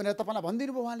 चमत्कारी व्यक्ति भनेर तपाईँलाई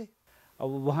भनिदिनु भयो उहाँले। अब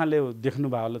उहाँले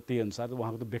देख्नुभयो होला त्यही अनुसार,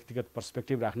 उहाँको त व्यक्तिगत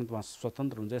पर्सपेक्टिभ राख्नु त उहाँ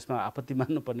स्वतन्त्र हुन्छ, यसमा आपत्ति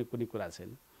मान्नुपर्ने कुनै कुरा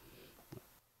छैन।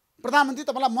 प्रधानमन्त्री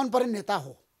तपाईँलाई मनपर्ने नेता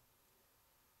हो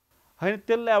होइन,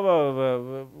 त्यसलाई अब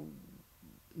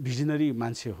भिजनरी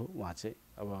मान्छे हो उहाँ चाहिँ,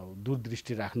 अब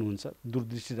दूरदृष्टि राख्नुहुन्छ,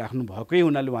 दूरदृष्टि राख्नु भएकै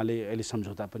हुनाले उहाँले अहिले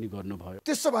सम्झौता पनि गर्नुभयो।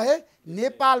 त्यसो भए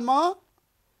नेपालमा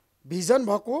भिजन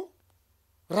भएको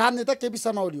राजनेता केपी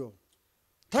शर्मा ओली हो,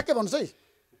 ठ्याक्कै भन्नुहोस् है।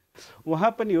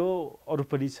 उहाँ पनि हो, अरू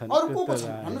पनि छन्, अरू को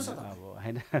छन् भन्नुहोस् न। अब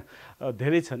होइन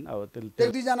धेरै छन्। अब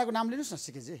एक दुईजनाको नाम लिनुहोस् न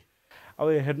सिकेजी। अब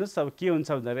हेर्नुहोस् अब के हुन्छ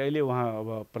भन्दाखेरि अहिले उहाँ अब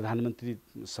प्रधानमन्त्री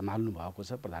सम्हाल्नु भएको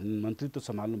छ, प्रधानमन्त्रीत्व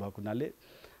सम्हाल्नु भएको हुनाले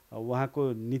उहाँको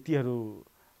नीतिहरू,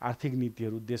 आर्थिक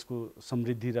नीतिहरू, देशको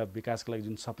समृद्धि र विकासका लागि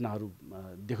जुन सपनाहरू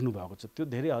देख्नु भएको छ त्यो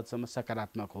धेरै हदसम्म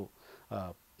सकारात्मक हो।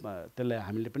 त्यसलाई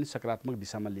हामीले पनि सकारात्मक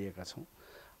दिशामा लिएका छौँ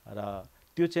र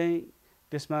त्यो चाहिँ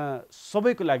त्यसमा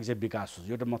सबैको लागि चाहिँ विकास होस्।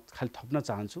 एउटा म खालि थप्न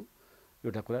चाहन्छु,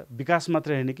 एउटा कुरा विकास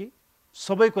मात्रै होइन कि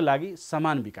सबैको लागि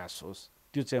समान विकास होस्,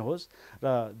 त्यो चाहिँ होस्।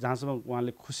 र जहाँसम्म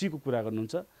उहाँले खुसीको कुरा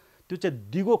गर्नुहुन्छ त्यो चाहिँ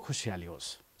दिगो खुसियाली होस्,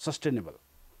 सस्टेनेबल,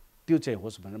 त्यो चाहिँ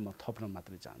होस् भनेर म थप्न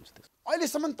मात्रै चाहन्छु।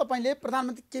 अहिलेसम्म तपाईँले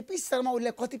प्रधानमन्त्री केपी शर्मा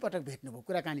ओलीलाई कति पटक भेट्नुभयो,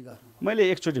 कुराकानी गर्नुभयो? मैले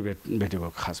एकचोटि भेटेको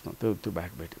खासमा, त्यो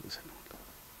बाहेक भेटेको छैन।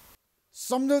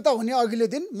 सम्झौता हुने अघिल्लो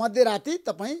दिन मध्यराति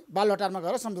तपाईँ बालुवाटारमा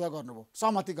गएर सम्झौता गर्नुभयो,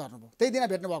 सहमति गर्नुभयो, त्यही दिन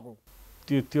भेट्नु भएको?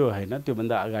 त्यो होइन,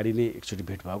 त्योभन्दा अगाडि नै एकचोटि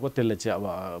भेट भएको। त्यसलाई चाहिँ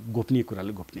अब गोपनीय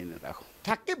कुराले गोपनीय नै राखौँ।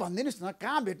 ठ्याक्कै भनिदिनुहोस् न,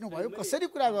 कहाँ भेट्नुभयो, कसरी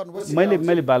कुरा गर्नुभयो?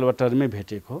 मैले बालुवाटारमै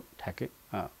भेटेको ठ्याक्कै,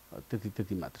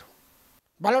 त्यति मात्र हो।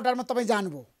 बालुवाटारमा तपाईँ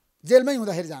जानुभयो, जेलमै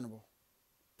हुँदाखेरि जानुभयो?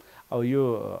 अब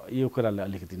यो कुरालाई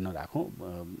अलिकति नराखौँ।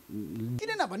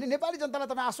 किन नभने नेपाली जनतालाई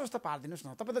तपाईँ आश्वस्त पारिदिनुहोस्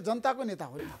न, तपाईँ त जनताको नेता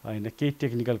हो। होइन, केही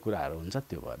टेक्निकल कुराहरू हुन्छ,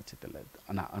 त्यो भएर चाहिँ त्यसलाई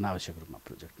अनावश्यक रूपमा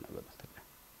प्रोजेक्ट नगर्नु।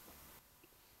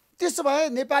 त्यसो भए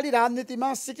नेपाली राजनीतिमा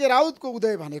सीके राउतको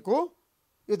उदय भनेको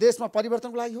यो देशमा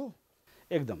परिवर्तनको लागि हो?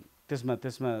 एकदम,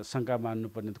 त्यसमा शङ्का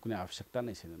मान्नुपर्ने त कुनै आवश्यकता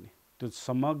नै छैन नि। त्यो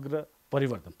समग्र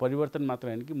परिवर्तन मात्र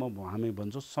होइन कि हामी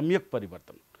भन्छौँ सम्यक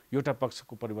परिवर्तन। एउटा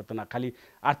पक्षको परिवर्तन खालि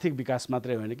आर्थिक विकास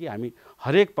मात्रै होइन कि हामी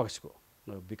हरेक पक्षको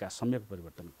विकास, सम्यक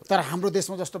परिवर्तन। तर हाम्रो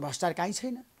देशमा जस्तो भ्रष्टाचार कहीँ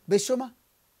छैन, विश्वमा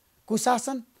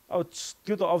कुशासन, अब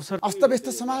त्यो त अवसर, अस्तव्यस्त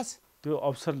समाज, त्यो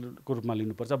अवसरको रूपमा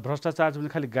लिनुपर्छ। भ्रष्टाचार भने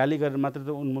खालि गाली गरेर मात्रै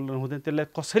त उन्मूलन हुँदैन, त्यसलाई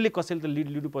कसैले त लिड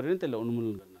लिनु पऱ्यो नि, त्यसलाई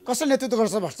उन्मूलन गर्न। कसैले नेतृत्व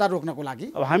गर्छ भ्रष्टाचार रोक्नको लागि?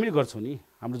 अब हामीले गर्छौँ नि,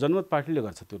 हाम्रो जनमत पार्टीले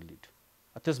गर्छ त्यो लिड।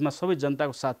 त्यसमा सबै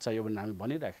जनताको साथ चाहियो भने हामी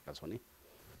भनिराखेका छौँ नि।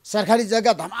 सरकारी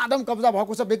जग्गा धमाधम कब्जा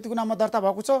भएको छ, व्यक्तिको नाममा दर्ता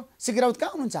भएको छ, सीके राउत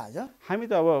कहाँ हुनुहुन्छ आज? हामी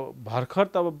त अब भर्खर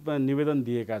त अब निवेदन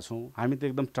दिएका छौँ। हामी त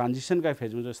एकदम ट्रान्जिसनका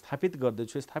फेजमा जो स्थापित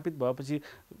गर्दैछु, स्थापित भएपछि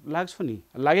लाग्छौँ नि,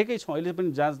 लागेकै छौँ। अहिले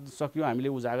पनि जहाँ सक्यो हामीले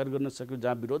उजागर गर्न सक्यो,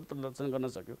 जहाँ विरोध प्रदर्शन गर्न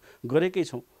सक्यो गरेकै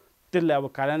छौँ। त्यसले अब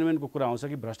कार्यान्वयनको कुरा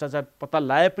आउँछ कि भ्रष्टाचार पत्ता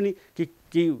लाए पनि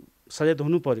कि सजाय त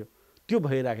हुनु पर्यो, त्यो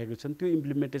भइराखेको छन्। त्यो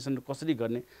इम्प्लिमेन्टेसन कसरी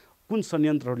गर्ने, कुन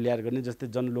संयन्त्रहरू ल्याएर गर्ने, जस्तै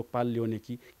जनलोकपाल ल्याउने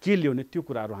कि के ल्याउने, त्यो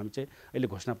कुराहरू हामी चाहिँ अहिले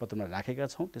घोषणापत्रमा राखेका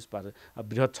छौँ। त्यसबाट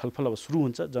बृहत छलफल अब सुरु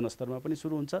हुन्छ, जनस्तरमा पनि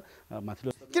सुरु हुन्छ,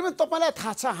 माथिल्लो। किनभने तपाईँलाई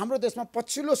थाहा छ हाम्रो देशमा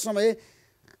पछिल्लो समय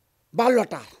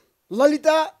बालुवाटार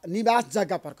ललिता निवास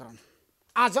जग्गा प्रकरण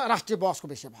आज राष्ट्रिय बहसको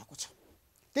विषय भएको छ।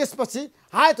 त्यसपछि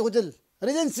हायत होटल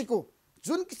रेजेन्सीको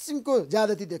जुन किसिमको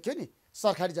ज्यादती देख्यो नि,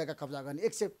 सरकारी जग्गा कब्जा गर्ने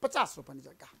 150 रोपनी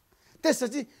जग्गा,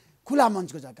 त्यसपछि खुला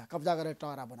मञ्चको जग्गा कब्जा गरेर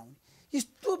टहरा बनाउने,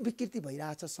 यस्तो विकृति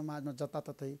भइरहेछ समाजमा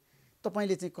जताततै।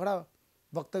 तपाईँले चाहिँ कडा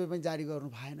वक्तव्य पनि जारी गर्नु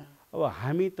भएन। अब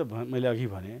हामी त मैले अघि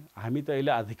भने, हामी त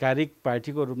अहिले आधिकारिक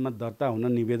पार्टीको रूपमा दर्ता हुन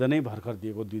निवेदनै भर्खर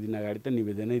दिएको, 2 दिन अगाडि त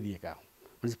निवेदनै दिएका हौँ।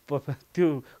 त्यो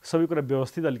सबै कुरा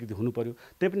व्यवस्थित अलिकति हुनु पर्यो।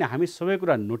 त्यही पनि हामी सबै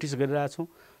कुरा नोटिस गरिरहेछौँ,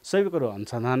 सबै कुरा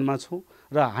अनुसन्धानमा छौँ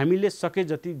र हामीले सके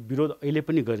जति विरोध अहिले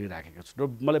पनि गरिराखेका छौँ। र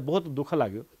मलाई बहुत दुःख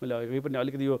लाग्यो, मैले अघि पनि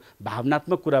अलिकति यो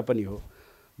भावनात्मक कुरा पनि हो,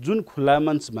 जुन खुला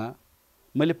मञ्चमा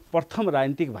मैले प्रथम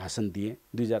राजनीतिक भाषण दिएँ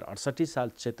 2068 साल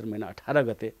चैत्र महिना 18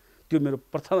 गते, त्यो मेरो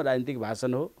प्रथम राजनीतिक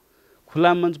भाषण हो।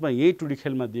 खुला मञ्चमा यही टुडी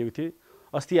खेलमा दिएको थिएँ।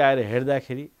 अस्ति आएर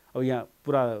हेर्दाखेरि अब यहाँ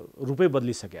पुरा रूपै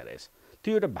बदलिसकेको रहेछ।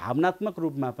 त्यो एउटा भावनात्मक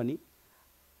रूपमा पनि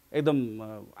एकदम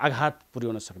आघात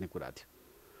पुर्याउन सक्ने कुरा थियो।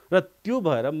 र त्यो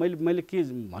भएर मैले के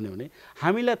भन्यो भने,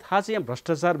 हामीलाई थाहा छ यहाँ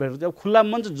भ्रष्टाचार भएर अब खुला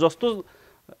मञ्च जस्तो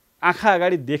आँखा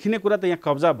अगाडि देखिने कुरा त यहाँ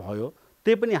कब्जा भयो,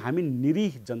 त्यही पनि हामी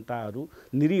निरीह जनताहरू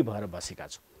निरीह भएर बसेका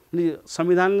छौँ। अनि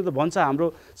संविधानले त भन्छ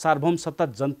हाम्रो सार्वभौम सत्ता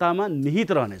जनतामा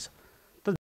निहित रहनेछ।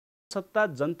 त सत्ता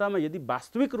जनतामा यदि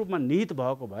वास्तविक रूपमा निहित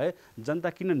भएको भए जनता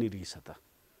किन निरीह छ त?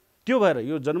 त्यो भएर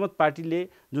यो जनमत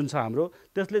पार्टीले जुन छ हाम्रो,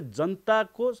 त्यसले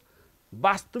जनताको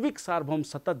वास्तविक सार्वभौम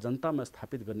सत्ता जनतामा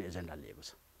स्थापित गर्ने एजेन्डा लिएको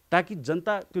छ, ताकि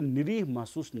जनता त्यो निरीह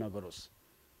महसुस नगरोस्।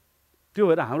 त्यो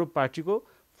भएर हाम्रो पार्टीको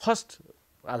फर्स्ट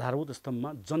आधारभूत स्तम्भमा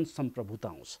जनसम्प्रभुता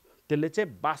आउँछ। त्यसले चाहिँ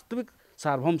वास्तविक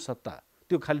सार्वभौम सत्ता,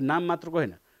 त्यो खालि नाम मात्रको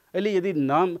होइन, अहिले यदि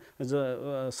नाम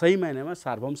सही मायनामा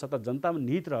सार्वभौम सत्ता जनतामा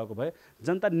निहित रहेको भए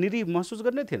जनता निरी महसुस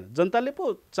गर्ने थिएन। जनताले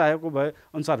पो चाहेको भए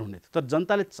अनुसार हुने थियो, तर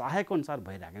जनताले चाहेको अनुसार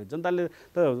भइरहेको छैन। जनताले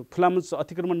त खुलामा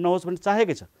अतिक्रमण नहोस् भन्ने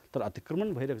चाहेकै छ, तर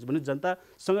अतिक्रमण भइरहेको छ भने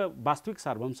जनतासँग वास्तविक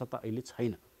सार्वभौम सत्ता अहिले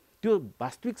छैन। त्यो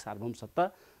वास्तविक सार्वभौम सत्ता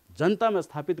जनतामा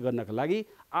स्थापित गर्नका लागि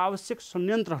आवश्यक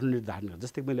संयन्त्रहरू निर्धारण गर्छ।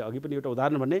 जस्तै मैले अघि पनि एउटा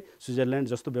उदाहरण भने स्विजरल्यान्ड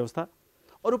जस्तो व्यवस्था,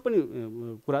 अरू पनि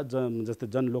कुरा जस्तै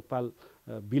जनलोकपाल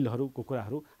बिलहरूको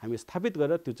कुराहरू हामी स्थापित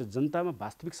गरेर त्यो चाहिँ जनतामा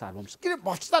वास्तविक सार्वभौम किन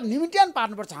भ्रष्टाचार निमिट्यान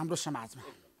पार्नुपर्छ हाम्रो समाजमा।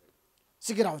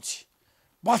 CK राउतजी,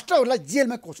 भ्रष्टहरूलाई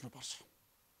जेलमा कोच्नुपर्छ।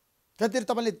 त्यतिर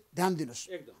तपाईँले ध्यान दिनुहोस्,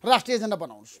 राष्ट्रिय एजेन्डा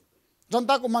बनाउनुहोस्,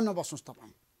 जनताको मनमा बस्नुहोस्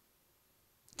तपाईँ।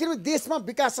 किनभने देशमा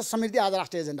विकास र समृद्धि आज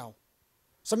राष्ट्रिय एजेन्डा हो।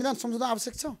 संविधान संशोधन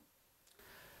आवश्यक छ।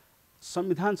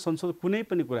 संविधान संशोधन कुनै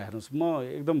पनि कुरा हेर्नुहोस्, म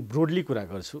एकदम ब्रोडली कुरा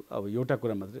गर्छु। अब एउटा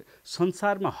कुरा मात्रै,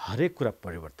 संसारमा हरेक कुरा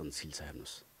परिवर्तनशील छ।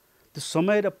 हेर्नुहोस्, त्यो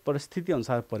समय र परिस्थिति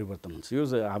अनुसार परिवर्तन हुन्छ। यो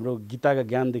हाम्रो गीताका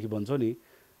ज्ञानदेखि भन्छौँ नि,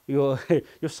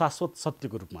 यो शाश्वत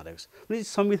सत्यको रूपमा रहेको छ। अनि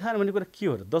संविधान भन्ने कुरा के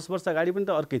हो र? 10 वर्ष अगाडि पनि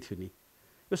त अर्कै थियो नि।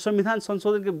 यो संविधान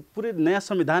संशोधनको पुरै नयाँ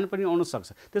संविधान पनि आउन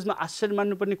सक्छ। त्यसमा आश्चर्य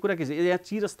मान्नुपर्ने कुरा के छ? यहाँ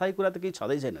चिरस्थायी कुरा त केही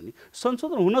छँदै छैन नि।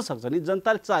 संशोधन हुनसक्छ नि,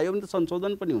 जनताले चाह्यो भने त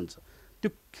संशोधन पनि हुन्छ।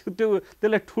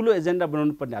 त्यसलाई ठुलो एजेन्डा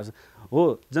बनाउनु पर्ने आवश्यक हो।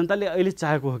 जनताले अहिले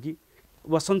चाहेको हो कि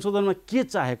वा संशोधनमा के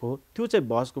चाहेको हो, त्यो चाहिँ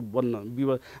बहसको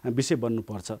विषय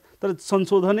बन्नुपर्छ। तर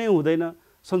संशोधनै हुँदैन,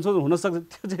 संशोधन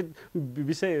हुनसक्छ, त्यो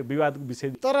चाहिँ विवादको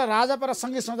विषय। तर राजापारा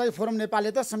सङ्घीय समुदाय फोरम नेपालले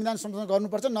त संविधान संशोधन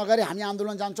गर्नुपर्छ, नगरे हामी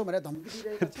आन्दोलन जान्छौँ भनेर धम्की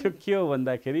दिइरहेको छ। त्यो के हो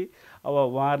भन्दाखेरि अब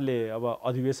उहाँहरूले अब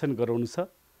अधिवेशन गराउनु छ।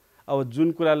 अब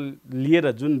जुन कुरा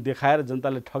लिएर, जुन देखाएर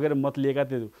जनताले ठगेर मत लिएका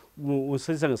थिए,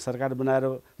 उसैसँग सरकार बनाएर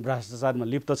भ्रष्टाचारमा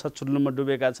लिप्त छ, चुल्लुमा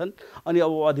डुबेका छन्। अनि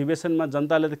अब अधिवेशनमा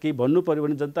जनताले त केही भन्नु पऱ्यो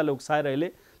भने जनताले उक्साएर अहिले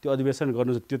त्यो अधिवेशन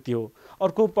गर्नु छ, त्यो हो।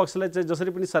 अर्को पक्षलाई चाहिँ जसरी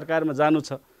पनि सरकारमा जानु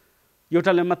छ,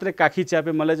 एउटाले मात्रै काखी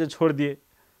च्यापे मलाई चाहिँ छोडिदिए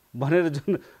भनेर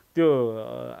जुन त्यो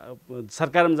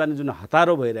सरकारमा जाने जुन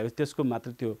हतारो भइरहेको छ, त्यसको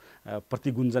मात्र त्यो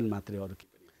प्रतिगुन्जन मात्रै, अरू के।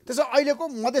 त्यसो अहिलेको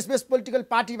मधेस बेस पोलिटिकल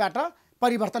पार्टीबाट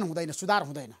परिवर्तन हुँदैन, सुधार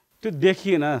हुँदैन, त्यो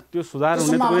देखिएन। त्यो सुधार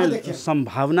हुने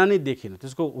सम्भावना नै देखिएन।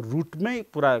 त्यसको रुटमै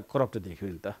पुरा करप्ट देखियो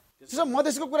नि त। त्यसो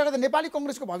मधेसको कुरा गर्दा नेपाली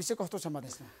कङ्ग्रेसको भविष्य कस्तो छ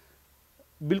मधेसमा?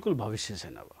 बिल्कुल भविष्य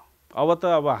छैन। अब त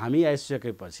हामी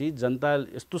आइसकेपछि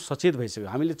जनता यस्तो सचेत भइसक्यो।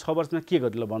 हामीले 6 वर्षमा के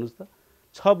गर्यो ल भन्नुहोस् त?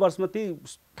 6 वर्षमा त्यही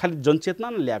खालि जनचेतना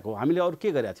नै ल्याएको। हामीले अरू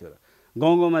के गरेका थियौँ र?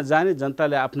 गाउँ गाउँमा जाने,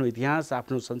 जनताले आफ्नो इतिहास,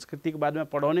 आफ्नो संस्कृतिको बारेमा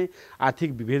पढाउने, आर्थिक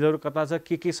विभेदहरू कता छ,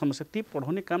 के समस्या, ती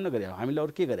पढाउने काम नै गरे। हामीले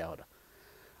अरू के गरे हो र?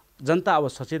 जनता अब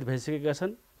सचेत भइसकेका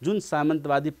छन्। जुन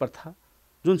सामन्तवादी प्रथा,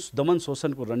 जुन दमन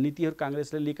शोषणको रणनीतिहरू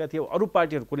काङ्ग्रेसले लिएका थिए, अरू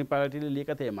पार्टीहरू, कुनै पार्टीले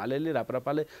लिएका थिए, एमाले,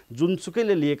 राप्रपाले,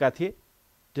 जुनसुकैले लिएका थिए,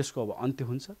 त्यसको अब अन्त्य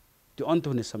हुन्छ। त्यो अन्त्य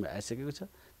हुने समय आइसकेको छ।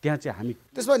 त्यहाँ चाहिँ हामी,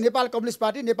 त्यसमा नेपाल कम्युनिस्ट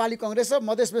पार्टी, नेपाली कङ्ग्रेस र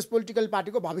मधेस बेस पोलिटिकल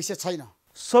पार्टीको भविष्य छैन।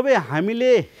 सबै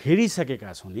हामीले हेरिसकेका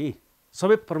छौँ नि,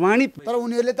 सबै प्रमाणित। तर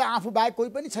उनीहरूले त आफू बाहेक कोही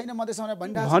पनि छैन मधेसमा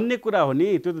भन्ने कुरा हो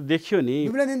नि। त्यो त देखियो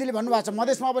नि। विमला दिदीले भन्नुभएको छ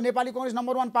मधेसमा अब नेपाली कङ्ग्रेस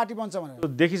नम्बर 1 पार्टी बन्छ भनेर।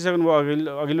 देखिसक्नु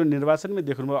भयो। अघिल्लो निर्वाचनमै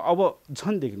देख्नुभयो। अब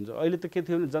झन् देखिन्छ। अहिले त के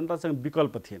थियो भने जनतासँग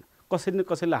विकल्प थिएन, कसैले न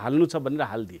कसैलाई हाल्नु छ भनेर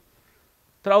हालिदिए।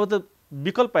 तर अब त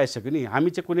विकल्प आइसक्यो नि। हामी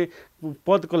चाहिँ कुनै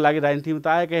पदको लागि राजनीतिमा त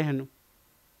आएकै छैनौँ।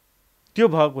 त्यो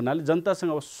भएको हुनाले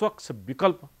जनतासँग अब स्वच्छ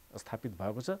विकल्प स्थापित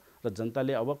भएको छ र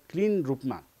जनताले अब क्लिन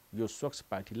रूपमा यो स्वच्छ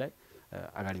पार्टीलाई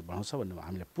अगाडि बढाउँछ भन्ने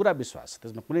हामीलाई पुरा विश्वास छ।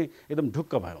 त्यसमा कुनै एकदम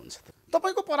ढुक्क भयो हुन्छ।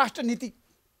 तपाईँको परराष्ट्र नीति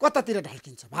कतातिर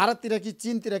ढल्किन्छ? भारततिर कि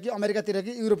चीनतिर कि अमेरिकातिर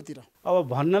कि युरोपतिर? अब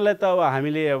भन्नलाई त अब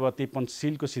हामीले अब ती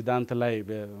पञ्चशीलको सिद्धान्तलाई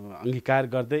अङ्गीकार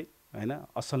गर्दै होइन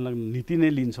असंलग्न नीति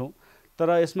नै लिन्छौँ।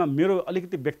 तर यसमा मेरो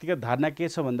अलिकति व्यक्तिगत धारणा के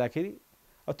छ भन्दाखेरि,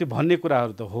 अब त्यो भन्ने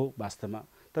कुराहरू त हो वास्तवमा,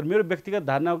 तर मेरो व्यक्तिगत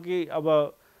धारणा हो कि अब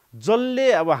जसले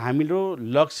अब हाम्रो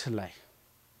लक्ष्यलाई,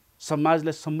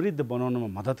 समाजलाई समृद्ध बनाउनमा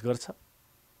मद्दत गर्छ,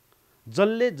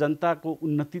 जसले जनताको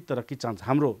उन्नति तरक्की चाहन्छ,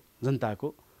 हाम्रो जनताको,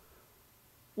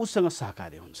 उसँग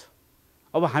सहकार्य हुन्छ।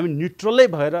 अब हामी न्युट्रलै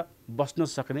भएर बस्न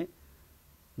सक्ने,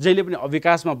 जहिले पनि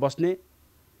अविकासमा बस्ने,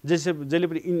 जहिले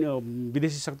पनि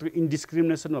विदेशी शक्तिको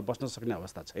इन्डिस्क्रिमिनेसनमा बस्न सक्ने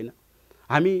अवस्था छैन।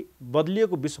 हामी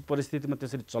बदलिएको विश्व परिस्थितिमा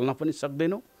त्यसरी चल्न पनि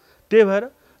सक्दैनौँ। त्यही भएर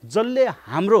जसले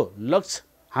हाम्रो लक्ष्य,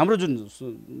 हाम्रो जुन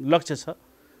लक्ष्य छ,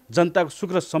 जनताको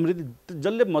सुख र समृद्धि,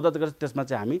 जसले मद्दत गर्छ, त्यसमा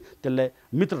चाहिँ हामी त्यसलाई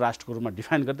मित्र राष्ट्रको रूपमा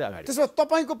डिफाइन गर्दै अगाडि। त्यसो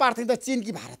तपाईँको प्राथमिकता चीन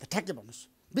कि भारत? ठ्याक्कै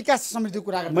भन्नुहोस्। विकास समृद्धिको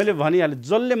कुरा मैले भनिहालेँ,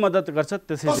 जसले मद्दत गर्छ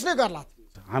त्यसै कसले गर्ला?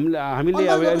 हामीले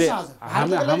अब अहिले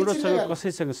हाम्रोसँग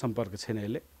कसैसँग सम्पर्क छैन।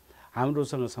 अहिले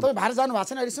हाम्रोसँग भारत जानु भएको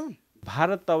छैन अहिलेसम्म?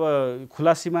 भारत अब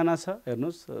खुला सिमाना छ।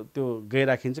 हेर्नुहोस्, त्यो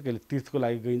गइराखिन्छ, कहिले तीर्थको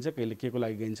लागि गइन्छ, कहिले के को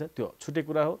लागि गइन्छ, त्यो छुट्टै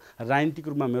कुरा हो। राजनीतिक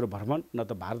रूपमा मेरो भ्रमण न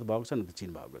त भारत भएको छ न त चीन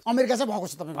भएको छ। अमेरिका चाहिँ भएको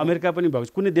छ तपाईँको? अमेरिका पनि भएको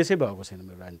छ। कुनै देशै भएको छैन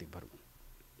मेरो राजनीतिक भ्रमण।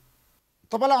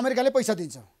 तपाईँलाई अमेरिकाले पैसा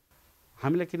दिन्छ?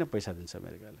 हामीलाई किन पैसा दिन्छ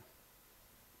अमेरिकाले?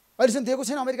 अहिलेसम्म दिएको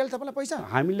छैन अमेरिकाले तपाईँलाई पैसा?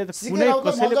 हामीले त CK कुनै राउत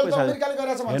कसैले मगल त पैसा अमेरिकाले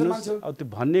गरेछ भन्छ हेर्नुहोस्, मान्छे। अब त्यो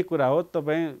भन्ने कुरा हो।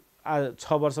 तपाईँ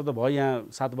 6 वर्ष त भयो, यहाँ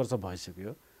 7 वर्ष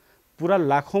भइसक्यो। पुरा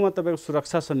लाखौँमा तपाईँको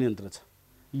सुरक्षा संयन्त्र छ।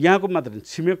 यहाँको मात्र होइन,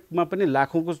 छिमेकमा पनि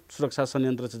लाखौँको सुरक्षा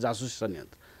संयन्त्र छ, जासुसी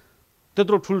संयन्त्र।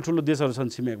 त्यत्रो ठुल्ठुलो देशहरू छन्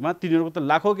छिमेकमा, तिनीहरूको त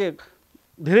लाखौँकै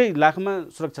धेरै लाखमा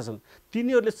सुरक्षा छन्।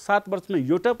 तिनीहरूले 7 वर्षमा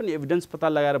एउटा पनि एभिडेन्स पत्ता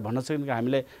लगाएर भन्न सकेन कि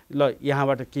हामीलाई ल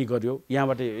यहाँबाट के गर्यो,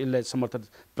 यहाँबाट यसलाई समर्थन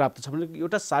प्राप्त छ भने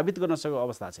एउटा साबित गर्न सकेको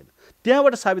अवस्था छैन।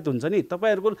 त्यहाँबाट साबित हुन्छ नि,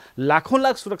 तपाईँहरूको लाखौँ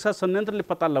लाख सुरक्षा संयन्त्रले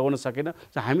पत्ता लगाउन सकेन।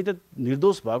 हामी त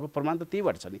निर्दोष भएको प्रमाण त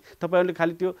त्यहीबाट छ नि। तपाईँहरूले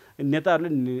खालि त्यो नेताहरूले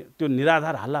त्यो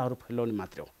निराधार हल्लाहरू फैलाउने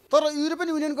मात्रै हो। तर युरोपियन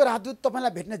युनियनको राजदूत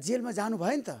तपाईँलाई भेट्न जेलमा जानु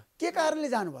भयो नि त, के कारणले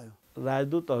जानुभयो?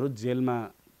 राजदूतहरू जेलमा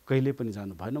कहिले पनि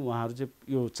जानु भएन। उहाँहरू चाहिँ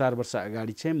यो 4 वर्ष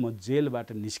अगाडि चाहिँ म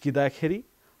जेलबाट निस्किँदाखेरि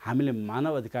हामीले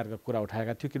मानव अधिकारका कुरा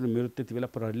उठाएका थियौँ, किनभने मेरो त्यति बेला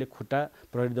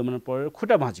प्रहरी दमन परेर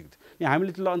खुट्टा भाँचेको थियो। यहाँ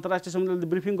हामीले त्यसलाई अन्तर्राष्ट्रिय समुदायले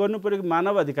ब्रिफिङ गर्नु पऱ्यो कि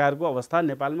मानव अधिकारको अवस्था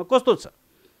नेपालमा कस्तो छ।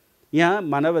 यहाँ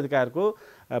मानव अधिकारको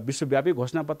विश्वव्यापी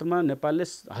घोषणापत्रमा नेपालले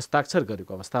हस्ताक्षर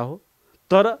गरेको अवस्था हो,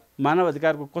 तर मानव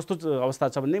अधिकारको कस्तो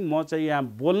अवस्था छ भने म चाहिँ यहाँ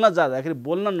बोल्न जाँदाखेरि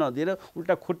बोल्न नदिएर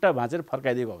उल्टा खुट्टा भाँचेर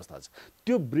फर्काइदिएको अवस्था छ।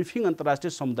 त्यो ब्रिफिङ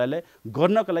अन्तर्राष्ट्रिय समुदायलाई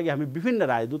गर्नको लागि हामी विभिन्न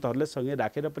राजदूतहरूलाई सँगै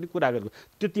राखेर पनि कुरा गरेको,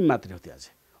 त्यति मात्रै हो। त्यहाँ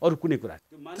चाहिँ अरू कुनै कुरा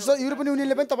त्यसो युरोपियन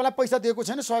युनियनले पनि तपाईँलाई पैसा दिएको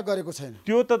छैन, सहयोग गरेको छैन?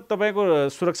 त्यो त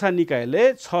तपाईँको सुरक्षा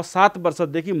निकायले 6-7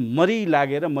 वर्षदेखि मरि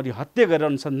हत्या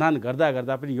गरेर अनुसन्धान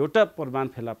गर्दा पनि एउटा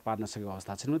प्रमाण फेला पार्न सकेको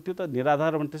अवस्था छैन। त्यो त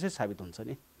निराधार भने त्यसै साबित हुन्छ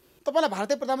नि। तपाईँलाई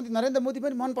भारतीय प्रधानमन्त्री नरेन्द्र मोदी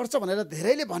पनि मनपर्छ भनेर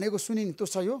धेरैले भनेको सुनिन्, त्यो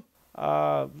सही हो?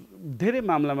 धेरै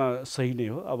मामलामा सही नै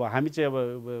हो। अब हामी चाहिँ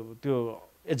अब त्यो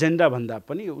एजेन्डा भन्दा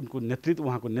पनि उहाँको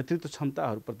नेतृत्व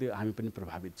क्षमताहरूप्रति हामी पनि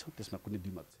प्रभावित छौँ, त्यसमा कुनै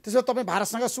द्विमत छैन। त्यसो तपाईँ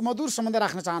भारतसँग सुमधुर सम्बन्ध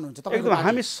राख्न चाहनुहुन्छ? एकदम,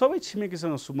 हामी सबै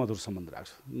छिमेकीसँग सुमधुर सम्बन्ध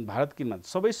राख्छौँ। भारत किन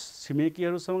सबै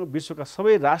छिमेकीहरूसँग, विश्वका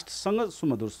सबै राष्ट्रसँग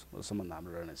सुमधुर सम्बन्ध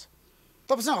हाम्रो रहनेछ।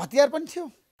 तपाईँसँग हतियार पनि थियो?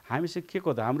 हामीसँग के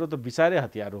को त, हाम्रो त विचारै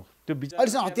हतियार हो। त्यो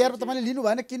अहिलेसम्म हतियार तपाईँले लिनु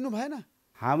भएन, किन्नु भएन?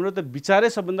 हाम्रो त विचारै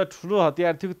सबभन्दा ठुलो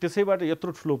हतियार थियो। त्यसैबाट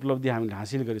यत्रो ठुलो उपलब्धि हामीले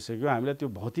हासिल गरिसक्यौँ। हामीलाई त्यो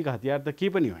भौतिक हतियार त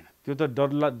केही पनि होइन। त्यो त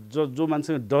जो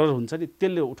मान्छेको डर हुन्छ नि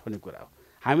त्यसले उठाउने कुरा हो।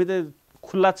 हामी त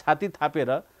खुल्ला छाती थापेर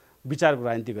विचारको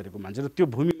राजनीति गरेको मान्छे र त्यो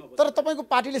भूमिमा। तर तपाईँको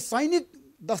पार्टीले सैनिक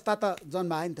दस्ता त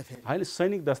जन्मायो नि त? फेरि होइन,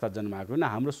 सैनिक दस्ता जन्माएको होइन,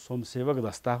 हाम्रो स्वयंसेवक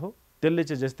दस्ता हो। त्यसले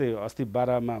चाहिँ जस्तै अस्ति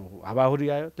 12मा हावाहुरी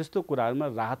आयो त्यस्तो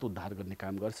कुराहरूमा राहत उद्धार गर्ने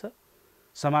काम गर्छ।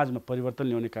 समाजमा परिवर्तन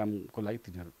ल्याउने कामको लागि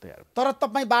तिनीहरू तयार। तर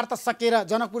तपाईँ वार्ता सकेर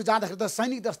जनकपुर जाँदाखेरि त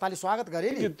सैनिक दस्ताले स्वागत गरे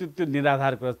नि। त्यो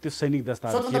निराधार कुरा। त्यो सैनिक दस्ता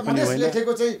के पनि होइन।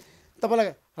 लेखेको चाहिँ तपाईँलाई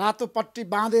रातो पट्टी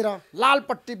बाँधेर लाल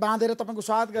पट्टी बाँधेर तपाईँको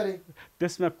स्वागत गरे।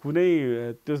 त्यसमा कुनै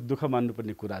त्यो दुःख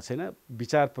मान्नुपर्ने कुरा छैन।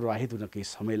 विचार प्रवाहित हुन केही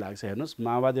समय लाग्छ। हेर्नुहोस्,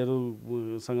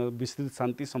 माओवादीहरूसँग विस्तृत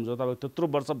शान्ति सम्झौता त्यत्रो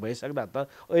वर्ष भइसक्दा त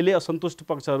अहिले असन्तुष्ट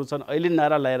पक्षहरू छन्, अहिले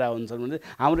नारा लगाएर हुन्छन् भने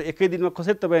हाम्रो एकै दिनमा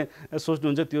कसरी तपाईँ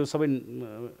सोच्नुहुन्छ त्यो सबै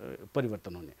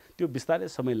परिवर्तन हुने? त्यो बिस्तारै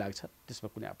समय लाग्छ, त्यसमा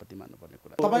कुनै आपत्ति मान्नुपर्ने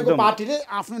कुरा। तपाईँको पार्टीले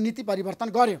आफ्नो नीति परिवर्तन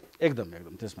गर्यो? एकदम,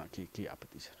 त्यसमा के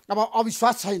आपत्ति छ? अब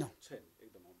अविश्वास छैन?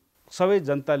 सबै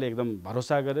जनताले एकदम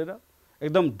भरोसा गरेर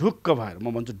एकदम ढुक्क भएर, म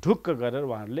भन्छु ढुक्क गरेर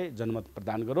उहाँहरूले जनमत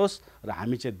प्रदान गरोस् र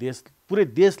हामी चाहिँ पुरै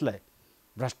देशलाई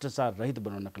भ्रष्टाचार रहित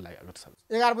बनाउनको लागि अग्रसर।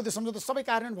 11 बुद्धे सम्झौता सबै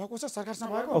कार्यान्वयन भएको छ,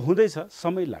 सरकारसँग भएको? हुँदैछ,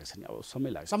 समय लाग्छ नि। अब समय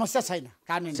लाग्छ। समस्या छैन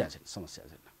कार्यान्वयन? समस्या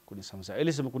छैन, कुनै समस्या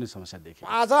अहिलेसम्म कुनै समस्या देखेँ।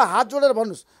 आज हात जोडेर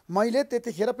भन्नुहोस्, मैले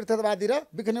त्यतिखेर पृथकवादी र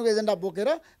विखण्डनको एजेन्डा बोकेर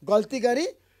गल्ती गरी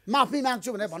माफी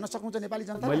माग्छु भनेर भन्न सक्नुहुन्छ नेपाली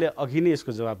जनता? मैले अघि नै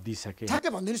यसको जवाब दिइसकेँ। ठ्याक्कै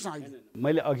भनिदिनुहोस् न।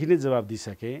 मैले अघि नै जवाब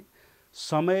दिइसकेँ।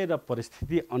 समय र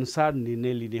परिस्थिति अनुसार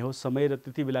निर्णय लिने हो। समय र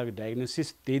त्यति बेलाको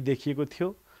डायग्नोसिस त्यही देखिएको थियो।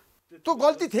 त्यो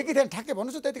गल्ती थियो कि थिएन ठ्याक्कै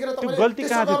भन्नुहोस् त्यतिखेर? त्यो गल्ती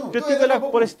कहाँ थियो? त्यति बेलाको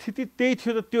परिस्थिति त्यही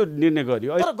थियो त त्यो निर्णय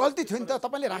गर्यो। तर गल्ती थियो नि त,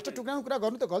 तपाईँले राष्ट्र टुक्राउने कुरा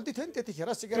गर्नु त गल्ती थियो नि त्यतिखेर?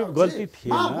 त्यो गल्ती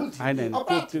थिएन, होइन।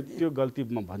 त्यो गल्ती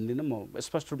म भन्दिनँ, म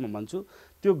स्पष्ट रूपमा भन्छु।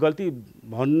 त्यो गल्ती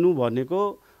भन्नु भनेको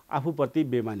आफूप्रति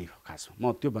बेमानी हो खासमा,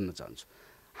 म त्यो भन्न चाहन्छु।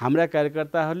 हाम्रा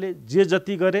कार्यकर्ताहरूले जे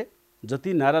जति गरे,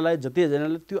 जति नारा लाए, जति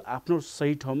एजेन्डाले, त्यो आफ्नो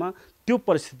सही ठाउँमा त्यो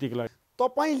परिस्थितिको लागि।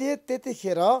 तपाईँले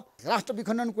त्यतिखेर राष्ट्र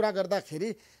विखण्डन कुरा गर्दाखेरि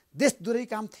देशद्रोही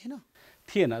काम थिएन?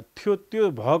 त्यो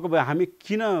भएको भए हामी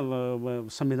किन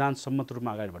संविधान सम्मत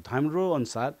रूपमा अगाडि बढ्थ्यौँ? हाम्रो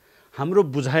अनुसार, हाम्रो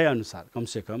बुझाइअनुसार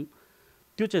कमसेकम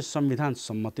त्यो चाहिँ संविधान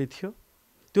सम्मतै थियो।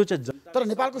 त्यो चाहिँ तर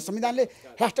नेपालको संविधानले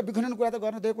राष्ट्र विखण्डन कुरा त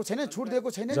गर्न दिएको छैन, छुट दिएको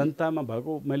छैन। जनतामा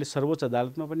भएको मैले सर्वोच्च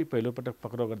अदालतमा पनि पहिलोपटक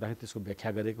पक्राउ गर्दाखेरि त्यसको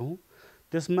व्याख्या गरेको हुँ।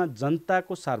 त्यसमा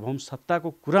जनताको सार्वभौम सत्ताको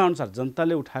कुरा अनुसार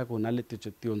जनताले उठाएको हुनाले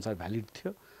त्यो अनुसार भ्यालिड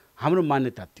थियो। हाम्रो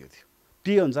मान्यता त्यो थियो।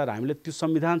 त्यही अनुसार हामीले त्यो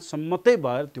संविधान सम्मतै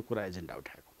भएर त्यो कुरा एजेन्डा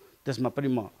उठाएको, त्यसमा पनि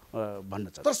म भन्न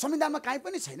चाहन्छु। तर संविधानमा काहीँ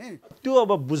पनि छैन। त्यो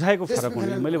अब बुझाएको फरक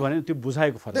हुने, मैले भने त्यो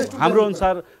बुझाएको फरक हो। हाम्रो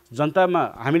अनुसार जनतामा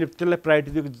हामीले त्यसलाई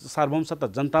प्रायोरिटी दिएको, सार्वभौम सत्ता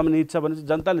जनतामा नै इच्छा भने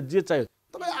जनताले जे चाह्यो।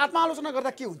 तपाईँ आत्मालोचना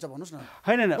गर्दा के हुन्छ भन्नुहोस् न।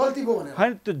 होइन गल्ती भयो भनेर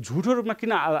होइन, त्यो झुटो रूपमा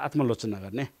किन आत्मालोचना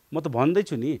गर्ने? म त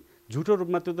भन्दैछु नि, झुटो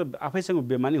रूपमा त्यो त आफैसँग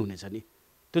बेमानी हुनेछ नि,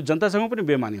 त्यो जनतासँग पनि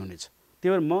बेमानी हुनेछ।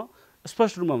 त्यही भएर म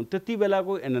स्पष्ट रूपमा त्यति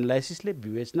बेलाको एनालाइसिसले,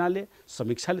 विवेचनाले,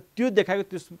 समीक्षाले त्यो देखायो,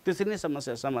 त्यसरी नै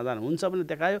समस्या समाधान हुन्छ भने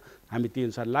देखायो। हामी त्यही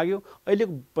अनुसार लाग्यो।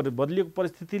 अहिलेको बदलिएको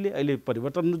परिस्थितिले, अहिले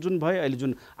परिवर्तन जुन भयो, अहिले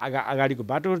जुन अगाडिको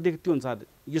बाटोहरू देख्यो, त्यो अनुसार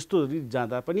यस्तो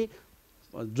जाँदा पनि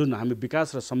जुन हामी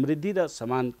विकास र समृद्धि र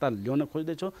समानता ल्याउन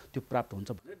खोज्दैछौँ त्यो प्राप्त हुन्छ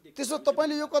भनेर। त्यसो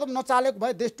तपाईँले यो कदम नचालेको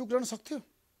भए देश टुक्रिन सक्थ्यो?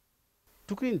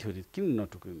 टुक्रिन्थ्यो नि, किन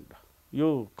नटुक्रिनु र? यो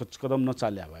कदम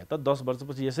नचाल्या भए त 10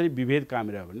 वर्षपछि यसरी विभेद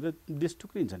कामिरह्यो भने त देश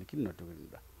टुक्रिन्छ नि, किन नटुक्रिनु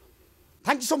र?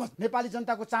 Thank you so much. Nepali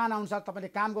जनताको चाहना अनुसार तपाईँले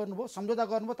काम गर्नुभयो, सम्झौता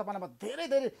गर्नुभयो। तपाईँलाई म धेरै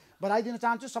धेरै बधाई दिन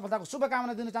चाहन्छु, सफलताको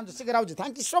शुभकामना दिन चाहन्छु। CK राउतजी,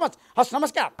 thank you so much. हस्,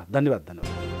 नमस्कार।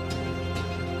 धन्यवाद।